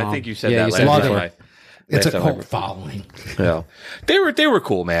Serial Yeah, I Mom. think you said Yeah, that you last said Love time. it. It's a last time I- cult following. Yeah, they were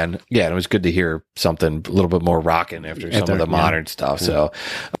cool, man. Yeah, and it was good to hear something a little bit more rocking after some of the modern stuff. So, all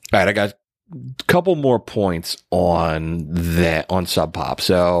right, I got a couple more points on Sub Pop.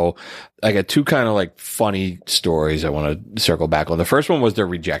 So, I got two kind of like funny stories I want to circle back on. The first one was their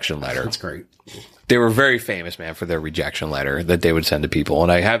rejection letter. That's great. They were very famous, man, for their rejection letter that they would send to people.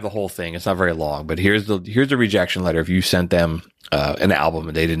 And I have the whole thing. It's not very long, but here's the rejection letter if you sent them an album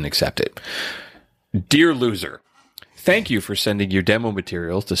and they didn't accept it. Dear loser, thank you for sending your demo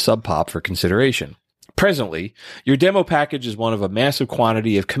materials to Sub Pop for consideration. Presently, your demo package is one of a massive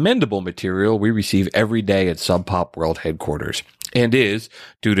quantity of commendable material we receive every day at Sub Pop World Headquarters, and is,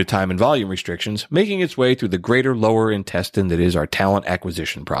 due to time and volume restrictions, making its way through the greater lower intestine that is our talent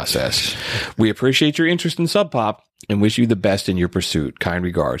acquisition process. We appreciate your interest in Sub Pop and wish you the best in your pursuit. Kind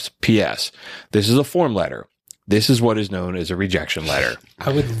regards. P.S. This is a form letter. This is what is known as a rejection letter.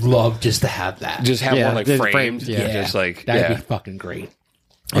 I would love just to have that. Just have one like the framed. framed, Yeah. Just like, That'd be fucking great.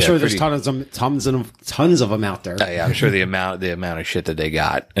 I'm Yeah, sure there's pretty- tons of them out there. Yeah, I'm sure the amount of shit that they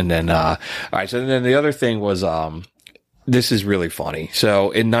got. And then, all right. So then the other thing was, this is really funny.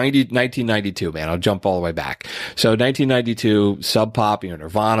 So in 1992, man, I'll jump all the way back. So 1992, Sub Pop,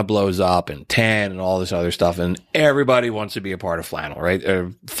 Nirvana blows up and 10 and all this other stuff. And everybody wants to be a part of Flannel, right?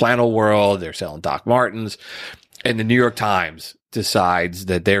 Flannel World. They're selling Doc Martens. And the New York Times decides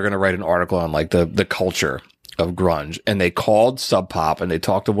that they're going to write an article on like the culture of grunge. And they called Sub Pop and they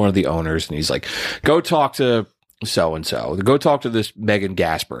talked to one of the owners and he's like, go talk to so-and-so. Go talk to this Megan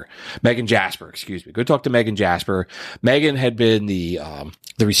Jasper, excuse me. Go talk to Megan Jasper. Megan had been the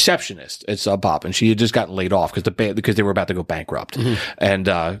receptionist at Sub Pop and she had just gotten laid off because they were about to go bankrupt. And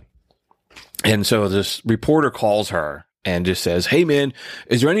so this reporter calls her and just says, hey man,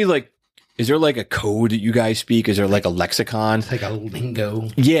 is there like a code that you guys speak? Is there like a lexicon? It's like a lingo.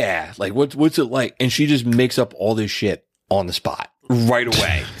 Yeah. Like what's it like? And she just makes up all this shit on the spot right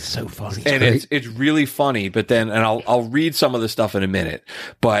away. So funny. And it's really funny, but then, and I'll read some of the stuff in a minute,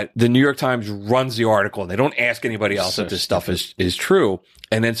 but the New York Times runs the article and they don't ask anybody else if this stuff is true.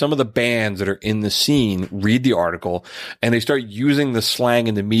 And then some of the bands that are in the scene read the article and they start using the slang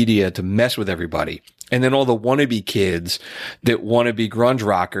in the media to mess with everybody. And then all the wannabe kids that want to be grunge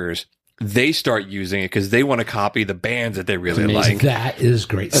rockers, they start using it because they want to copy the bands that they really like. That is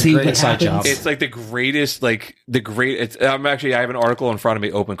great. That's See great what inside happens? job. It's like the greatest, I have an article in front of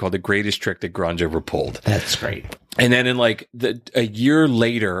me open called The Greatest Trick That Grunge Ever Pulled. That's great. And then in a year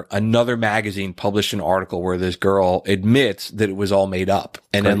later, another magazine published an article where this girl admits that it was all made up.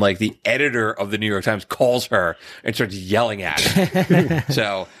 And then like the editor of the New York Times calls her and starts yelling at her.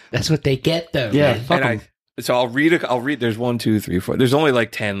 So That's what they get though. Yeah. man. Fuck and 'em. so I'll read, there's 1, 2, 3, 4. There's only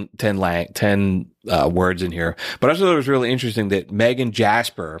like 10 words in here. But I just thought it was really interesting that Megan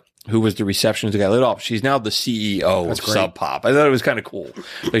Jasper, who was the receptionist that got laid off, she's now the CEO of Sub Pop. I thought it was kind of cool.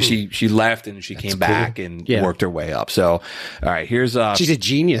 Like she left and she came back and worked her way up. So, all right, here's, She's a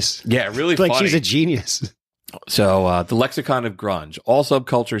genius. yeah, really Like funny. she's a genius. So, the lexicon of grunge. All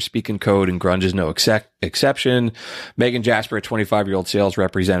subcultures speak in code and grunge is no exception. Megan Jasper, a 25-year-old sales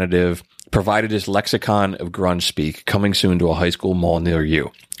representative, provided his lexicon of grunge speak, coming soon to a high school mall near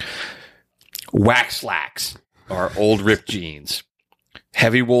you. Wax slacks are old ripped jeans.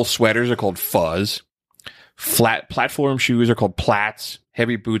 Heavy wool sweaters are called fuzz. Flat platform shoes are called plats.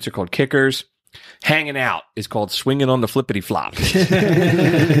 Heavy boots are called kickers. Hanging out is called swinging on the flippity flop.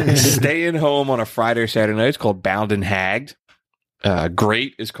 Staying home on a Friday or Saturday night is called bound and hagged.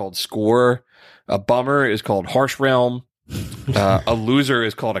 Great is called score. A bummer is called harsh realm. A loser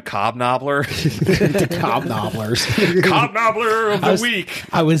is called a cobnobbler. The cobnobblers. Cobnobbler of the week.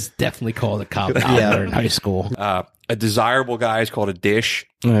 I was definitely called a cop in high school. A desirable guy is called a dish.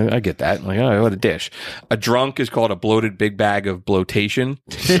 I get that. I'm like, oh, what a dish. A drunk is called a bloated big bag of bloatation.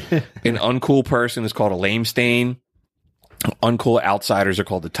 An uncool person is called a lame stain. Uncool outsiders are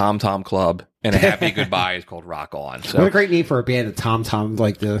called the Tom Tom Club. And a happy goodbye is called Rock On. So What a great name for a band, the Tom Tom,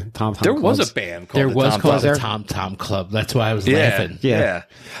 like the Tom Tom there was clubs. a band called There the was Tom called Tom. the Tom Tom Club. That's why I was Yeah, laughing. yeah.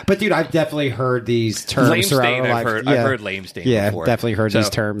 But dude, I've definitely heard these terms Lame throughout stain, our I've life. heard lame stain Yeah, before. definitely heard So, these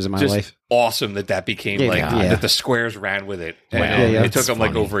terms in my just life. Awesome that became that the squares ran with it. And it took them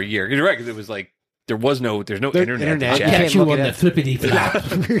like over a year. You're right, because it was like there's no internet. internet. to You check. Catch can't you look on it the up. flippity flop.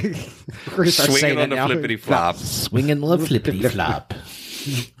 We're gonna start saying Swinging on that the now. flippity flop. Swinging the flippity flop.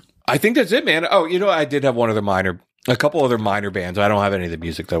 I think that's it, man. Oh, I did have one other minor a couple other minor bands. I don't have any of the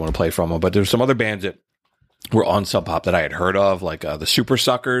music that I want to play from them, but there's some other bands that were on Sub Pop that I had heard of, like the Super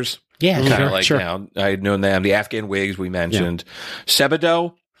Suckers. Yeah, kind of you know, I had known them. The Afghan Wigs we mentioned.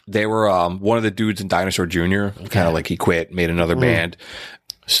 Sebado, they were one of the dudes in Dinosaur Jr. Kind of like he quit, made another band.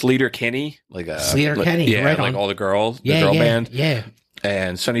 Sleater Kinney, Kenny, yeah, right like on. all the girls, the girl band, yeah.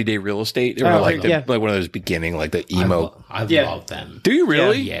 And Sunny Day Real Estate, they were like one of those beginning, like the emo. I love them. Do you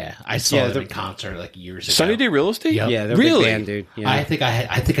really? Yeah, I saw them in concert like years ago. Sunny Day Real Estate? Yep. Yeah, they're really? a big band, dude. Yeah. I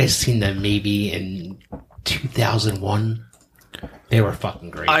think I seen them maybe in 2001. They were fucking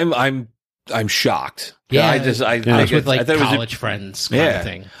great. I'm shocked. Yeah, I was with like I thought college friends kind of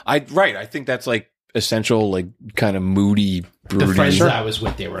thing. I think that's like essential, like kind of moody, broody. The friends I was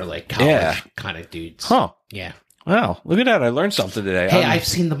with, they were like college kind of dudes. Huh. Yeah. Wow, look at that! I learned something today. Hey, I've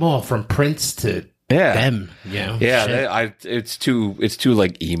seen them all from Prince to them. You know? Yeah, it's too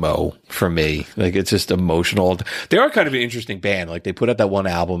like emo for me. Like it's just emotional. They are kind of an interesting band. Like they put out that one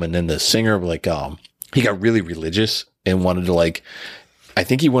album, and then the singer like he got really religious and wanted to like. I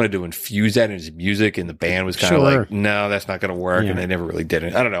think he wanted to infuse that in his music, and the band was kind of like, no, that's not going to work, and they never really did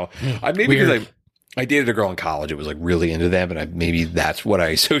it. I don't know. Maybe because I dated a girl in college that was like really into them, and maybe that's what I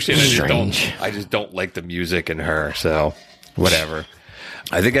associated. I just don't like the music in her, so whatever.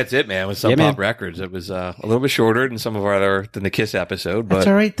 I think that's it, man. With Sub Pop Records, it was a little bit shorter than some of our other than the Kiss episode, but that's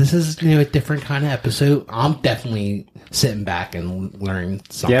all right. This is a different kind of episode. I'm definitely sitting back and learning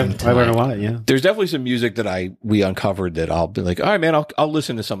something. Yeah, tonight. I learned a lot. Yeah, there's definitely some music that we uncovered that I'll be like, all right, man, I'll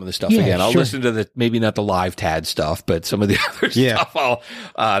listen to some of the stuff again. I'll listen to maybe not the live Tad stuff, but some of the other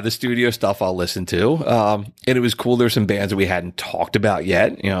stuff. The studio stuff I'll listen to. And it was cool. There's some bands that we hadn't talked about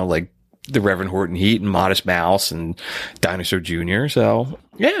yet. You know, like the Reverend Horton Heat and Modest Mouse and Dinosaur Jr. So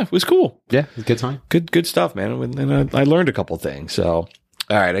yeah, it was cool. Yeah, good time. Good stuff, man. And I learned a couple things. So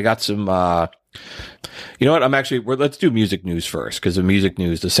all right, I got some. You know what? Let's do music news first, because the music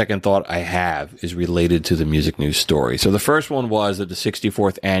news, the second thought I have is related to the music news story. So the first one was that the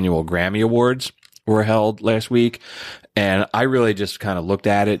 64th annual Grammy Awards were held last week, and I really just kind of looked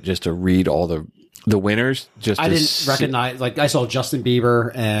at it just to read all the winners. I didn't recognize, like I saw Justin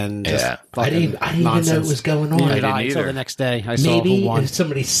Bieber and I didn't even know it was going on. I didn't until the next day. I saw who won. If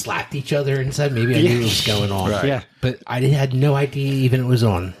somebody slapped each other inside, maybe I knew it was going on. Right. Yeah, but I had no idea even it was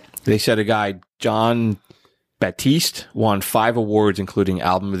on. They said a guy, John Batiste, won 5 awards, including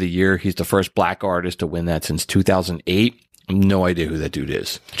Album of the Year. He's the first black artist to win that since 2008. No idea who that dude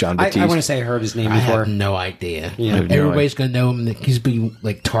is. John Batiste. I want to say I heard his name before. I have no idea. Yeah. Everybody's going to know him. He's been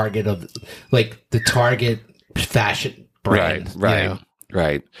like target of like the Target fashion brand.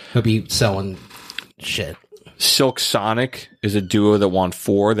 Right. He'll be selling shit. Silk Sonic is a duo that won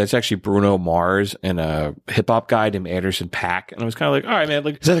 4. That's actually Bruno Mars and a hip hop guy named Anderson .Paak. And I was kind of like, all right, man.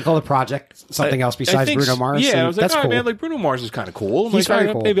 Like, is that called a project? Something else besides Bruno Mars? Yeah, I was like, that's all right, cool. man. Like Bruno Mars is kind of cool. He's like,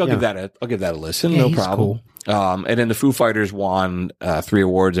 very cool. Maybe I'll give that a listen. Yeah, no he's problem. Cool. And then the Foo Fighters won 3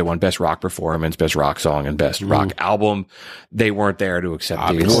 awards. They won Best Rock Performance, Best Rock Song, and Best Rock Album. They weren't there to accept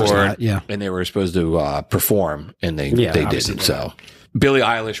the award, and they were supposed to perform, and they didn't. So Billie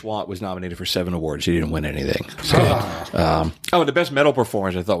Eilish was nominated for 7 awards. She didn't win anything. So, the Best Metal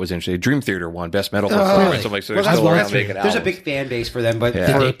Performance I thought was interesting. Dream Theater won Best Metal Performance. I'm like, so they're still around making albums. There's a big fan base for them, but did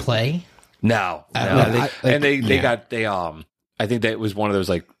they play? No. I think that was one of those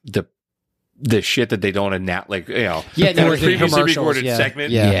like the shit that they don't announce, like, you know, previously recorded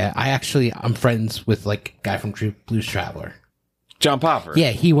segment. Yeah. I'm friends with like a guy from Blues Traveler, John Popper.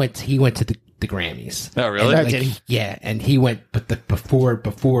 Yeah, he went to the Grammys. Oh, really? And, and he went, but the before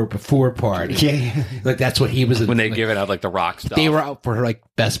party. Yeah, like that's what he was when they giving out like the rock stuff. They were out for like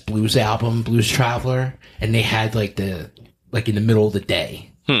best blues album, Blues Traveler, and they had like in the middle of the day.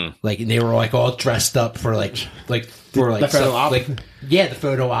 Like, and they were like all dressed up for the photo op, the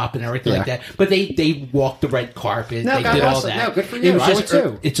photo op and everything like that. But they walked the red carpet. No, they did all that. No, good for you. I would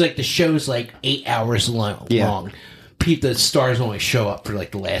too. It's like the show's like 8 hours long. The stars only show up for like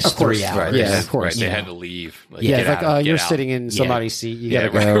the last 3 hours. Right. Yeah, of course. Right. They had to leave. Like, you're sitting in somebody's seat. You gotta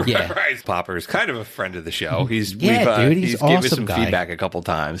go. Right. Popper's kind of a friend of the show. He's he's given awesome us some guy. feedback a couple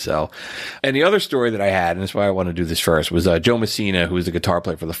times. So, and the other story that I had, and that's why I want to do this first, was Joe Messina, who was the guitar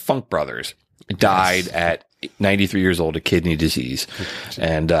player for the Funk Brothers, died at 93 years old of kidney disease,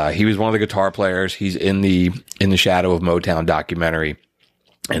 and he was one of the guitar players. He's in the Shadow of Motown documentary.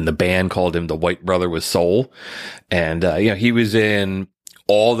 And the band called him the White Brother with Soul. And, he was in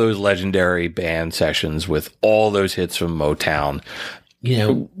all those legendary band sessions with all those hits from Motown. You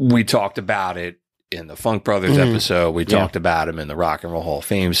know, we talked about it in the Funk Brothers episode. We talked about him in the Rock and Roll Hall of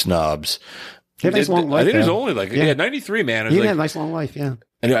Fame snubs. He had a nice long life. I think there's only 93, man. He had a nice long life, yeah.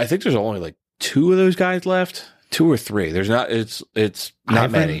 And I think there's only like 2 of those guys left. 2 or 3. There's not. It's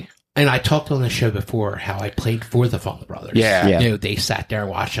not many. And I talked on the show before how I played for the Funk Brothers. Yeah. You know, they sat there and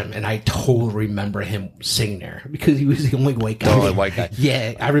watched him, and I totally remember him sitting there because he was the only white guy. The only white guy.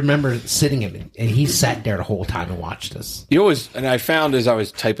 Yeah, I remember sitting him, and he sat there the whole time and watched us. You always, and I found as I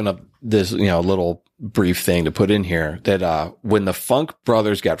was typing up this, little brief thing to put in here that when the Funk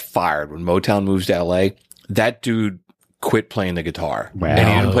Brothers got fired, when Motown moves to LA, that dude quit playing the guitar. Wow. And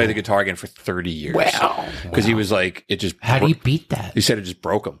he didn't play the guitar again for 30 years. Wow. Because he was like, it just. How do you beat that? He said it just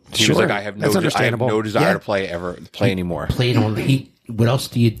broke him. He Sure. was like, I have That's no understandable. desire to play anymore. Played on what else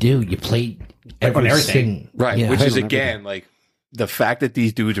do you do? You played everything. Right. Yeah. Which is, again, like, the fact that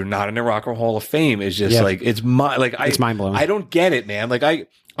these dudes are not in the Rock and Roll Hall of Fame is just like, it's mind-blowing. I don't get it, man. Like,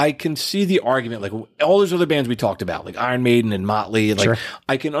 I can see the argument, like all those other bands we talked about, like Iron Maiden and Motley, and like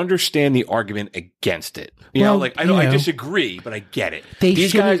I can understand the argument against it. You know, like I disagree, but I get it.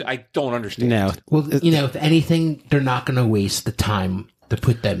 These guys, I don't understand. No. Well, if anything, they're not going to waste the time to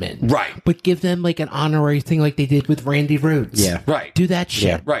put them in. Right. But give them like an honorary thing like they did with Randy Rhoads. Yeah. Right. Do that shit.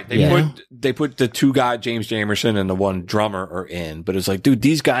 Yeah. Right. They put the 2 guys, James Jamerson and the 1 drummer, are in, but it's like, dude,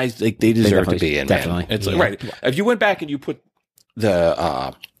 these guys, like, they deserve to be in. Definitely. Man. It's like, right. If you went back and you put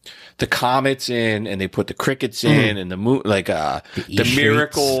the Comets in, and they put the Crickets in, and the moon, like the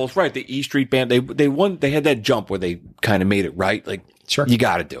Miracles, right? The E Street Band, they won. They had that jump where they kind of made it right. Like, you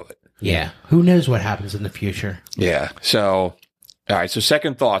got to do it. Yeah. Who knows what happens in the future? Yeah. So, all right. So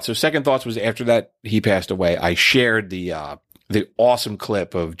Second Thoughts. So Second Thoughts was after that he passed away. I shared the awesome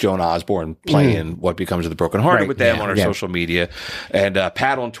clip of Joan Osborne playing "What Becomes of the Broken Hearted" with them on our social media, and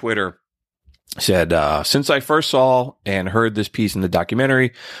Pat on Twitter said, since I first saw and heard this piece in the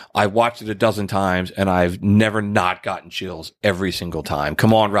documentary, I've watched it a dozen times and I've never not gotten chills every single time.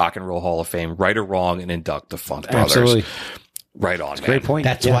 Come on, Rock and Roll Hall of Fame, right or wrong, and induct the Funk Brothers. Absolutely. Right on, man. Great point.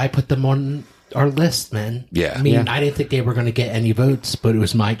 That's why I put them on our list, man. Yeah. I mean, I didn't think they were going to get any votes, but it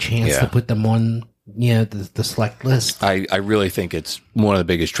was my chance to put them on, the select list. I really think it's one of the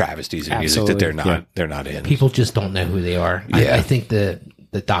biggest travesties in music that they're not in. People just don't know who they are. Yeah. I think the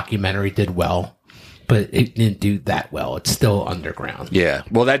documentary did well, but it didn't do that well. It's still underground. Yeah.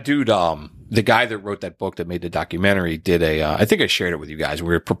 Well, that dude, the guy that wrote that book that made the documentary did I think I shared it with you guys. We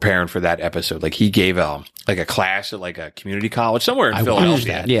were preparing for that episode. Like, he gave like a class at like a community college somewhere in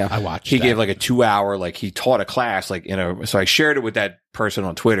Philadelphia. Yeah, I watched. He gave like a 2-hour, like he taught a class, like so I shared it with that person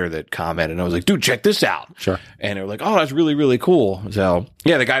on Twitter that commented, and I was like, dude, check this out. Sure. And they were like, oh, that's really, really cool. So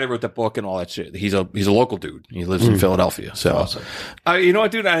yeah, the guy that wrote that book and all that shit, he's a local dude. He lives in Philadelphia. So awesome. You know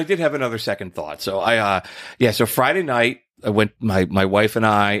what, dude, I did have another second thought. So so Friday night, I went, my wife and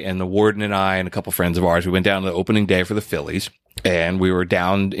I and the warden and I and a couple friends of ours, we went down to the opening day for the Phillies, and we were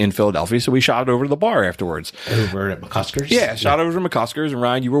down in Philadelphia. So we shot over to the bar afterwards. Over at McCusker's? Yeah, shot over to McCusker's, and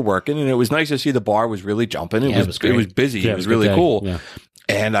Ryan, you were working, and it was nice to see the bar was really jumping. It was busy. Yeah, it was really cool. Yeah.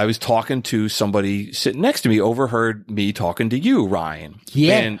 And I was talking to somebody sitting next to me, overheard me talking to you, Ryan.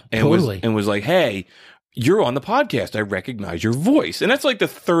 Yeah, and totally. was like, hey, you're on the podcast. I recognize your voice. And that's like the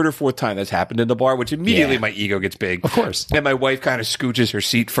 3rd or 4th time that's happened in the bar, which immediately my ego gets big. Of course. And my wife kind of scooches her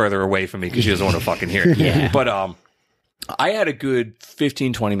seat further away from me because she doesn't want to fucking hear it. Yeah. But I had a good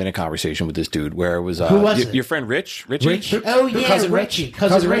 15, 20-minute conversation with this dude where it was, Who was it? Your friend Richie? Oh, yeah, Cousin Richie.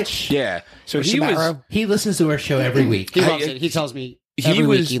 Cousin Rich. Yeah. So he was... He listens to our show every week. He loves it. He tells me every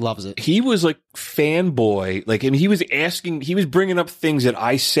week he loves it. He was like fanboy. Like, I mean, he was bringing up things that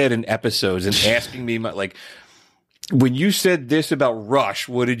I said in episodes and asking me, like, when you said this about Rush,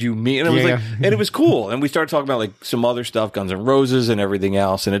 what did you mean? And I was like, and it was cool. And we started talking about like some other stuff, Guns N' Roses and everything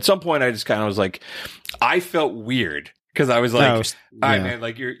else. And at some point I just kind of was like, I felt weird. Cause I was like, all right, man,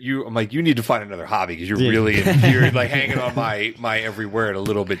 like I'm like, you need to find another hobby because you're you're like hanging on my every word a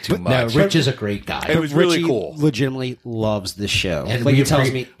little bit too much. No, Rich is a great guy. It was really cool. Legitimately loves the show. And like he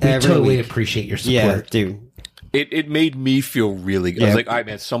tells me every totally week. appreciate your support. Yeah, dude. It made me feel really good. I was like, all right,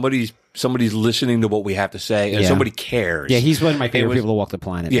 man, somebody's listening to what we have to say, and somebody cares. Yeah, he's one of my favorite people to walk the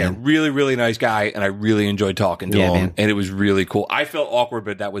planet. Yeah, man. really, really nice guy, and I really enjoyed talking to him, man. and it was really cool. I felt awkward,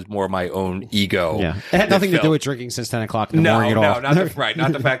 but that was more my own ego. Yeah, it had nothing to do with drinking since 10 o'clock in the morning at all. Not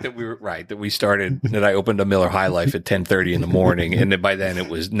the fact that we were that we started, that I opened a Miller High Life at 10:30 in the morning, and then by then it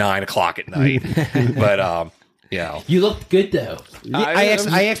was 9 o'clock at night. But yeah, you looked good though. I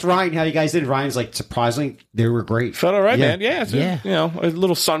asked Ryan how you guys did. Ryan's like, surprisingly, they were great. Felt all right, man. Yeah, you know, a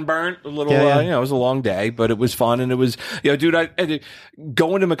little sunburnt, a little, you know, it was a long day, but it was fun, and it was, dude,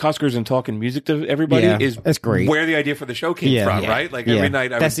 going to McCusker's and talking music to everybody that's great. Where the idea for the show came from, right? Like every night,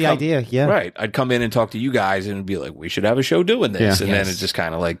 that's the idea. Yeah, right. I'd come in and talk to you guys and be like, we should have a show doing this, and then it just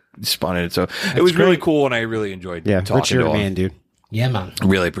kind of like spun it. So it was really cool, and I really enjoyed talking Rich, you're to a him. man, dude. Yeah, man.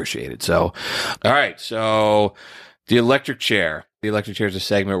 Really appreciate it. So, all right. So the electric chair. The electric chair is a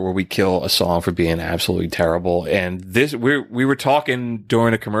segment where we kill a song for being absolutely terrible. And this, we were talking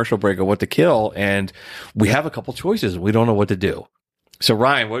during a commercial break of what to kill, and we have a couple choices. We don't know what to do. So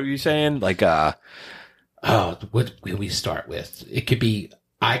Ryan, what were you saying? Like, what will we start with? It could be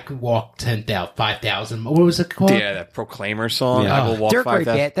I Could Walk 10,000, 5,000. What was it called? Yeah, that Proclaimer song. Yeah. I Will Walk They're a great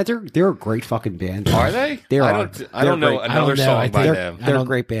 5,000. band. They're a great fucking band. Are they? I don't know another song by them. They're a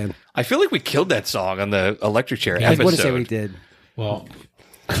great band. I feel like we killed that song on the electric chair I episode. want to say we did. Well,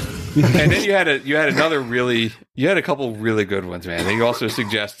 and then you had a couple really good ones, man. And you also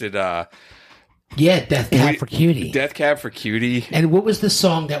suggested Death Cab for Cutie. Death Cab for Cutie. And what was the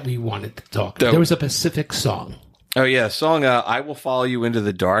song that we wanted to talk about? There was a Pacific song. Oh yeah, song "I Will Follow You Into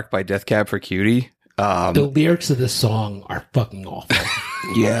the Dark" by Death Cab for Cutie. The lyrics of this song are fucking awful.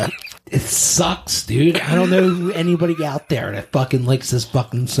 Yeah. It sucks, dude. I don't know anybody out there that fucking likes this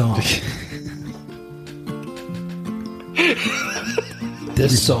fucking song.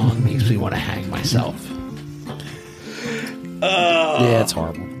 This song makes me want to hang myself. Yeah, it's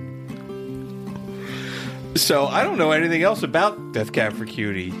horrible. So I don't know anything else about Death Cab for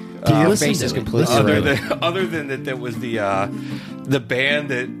Cutie. Your face is completely other than that was the band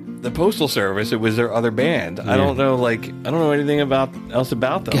that the Postal Service. It was their other band. Yeah. I don't know anything else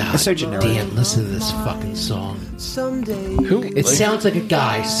about them. God, it's so generic. Damn, listen to this fucking song. Who? It sounds like a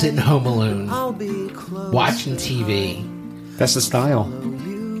guy sitting home alone, watching TV. That's the style.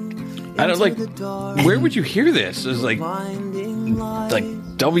 I don't where would you hear this? It's like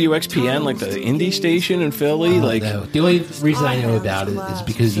WXPN, like the indie station in Philly. No. The only reason I know about it is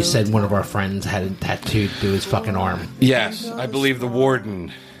because you said one of our friends had it tattooed to his fucking arm. Yes, I believe the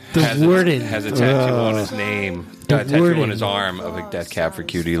warden. Has a tattoo on his name, a tattoo on his arm of a Death Cab for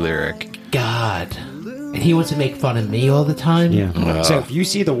Cutie lyric. God. And he wants to make fun of me all the time? Yeah. So if you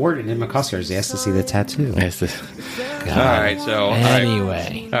see the warden in McCuskers, he has to see the tattoo. All right, so...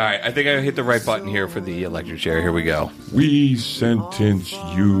 Anyway. All right, I think I hit the right button here for the electric chair. Here we go. We sentence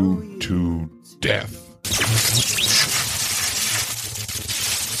you to death.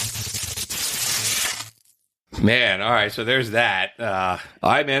 Man, all right, so there's that. All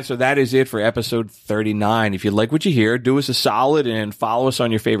right, man, so that is it for episode 39. If you like what you hear, do us a solid and follow us on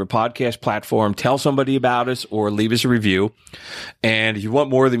your favorite podcast platform. Tell somebody about us or leave us a review. And if you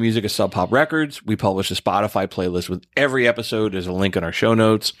want more of the music of Sub Pop Records, we publish a Spotify playlist with every episode. There's a link in our show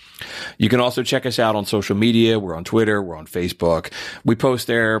notes. You can also check us out on social media. We're on Twitter. We're on Facebook. We post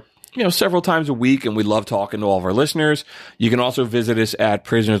there several times a week, and we love talking to all of our listeners. You can also visit us at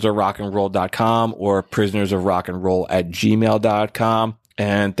prisonersofrockandroll.com or prisonersofrockandroll@gmail.com.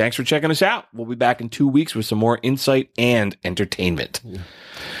 And thanks for checking us out. We'll be back in 2 weeks with some more insight and entertainment.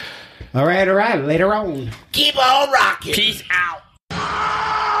 All right. Later on. Keep on rocking. Peace out.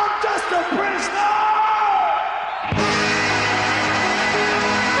 I'm just a prisoner!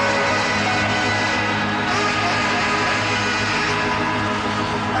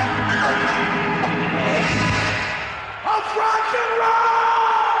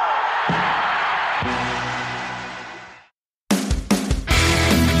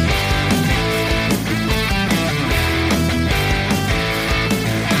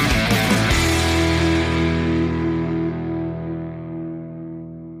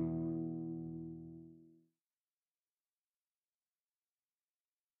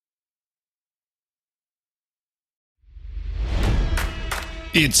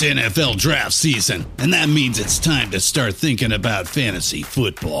 It's NFL draft season, and that means it's time to start thinking about fantasy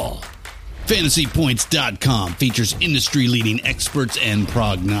football. FantasyPoints.com features industry-leading experts and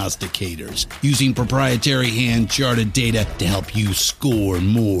prognosticators using proprietary hand-charted data to help you score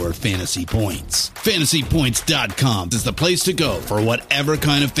more fantasy points. FantasyPoints.com is the place to go for whatever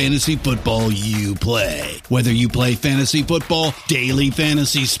kind of fantasy football you play. Whether you play fantasy football, daily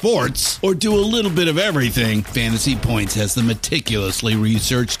fantasy sports, or do a little bit of everything, Fantasy Points has the meticulously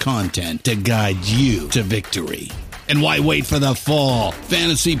researched content to guide you to victory. And why wait for the fall?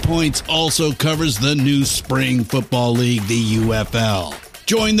 Fantasy Points also covers the new spring football league, the UFL.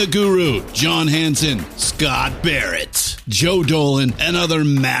 Join the guru, John Hansen, Scott Barrett, Joe Dolan, and other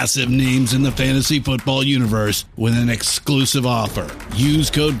massive names in the fantasy football universe with an exclusive offer. Use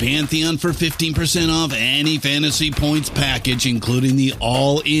code Pantheon for 15% off any Fantasy Points package, including the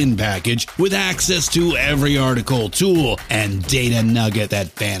all-in package, with access to every article, tool, and data nugget that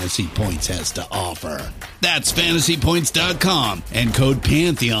Fantasy Points has to offer. That's FantasyPoints.com and code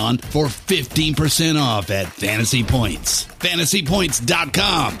Pantheon for 15% off at Fantasy Points.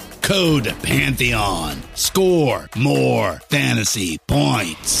 FantasyPoints.com, code Pantheon. Score more fantasy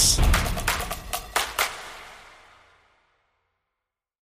points.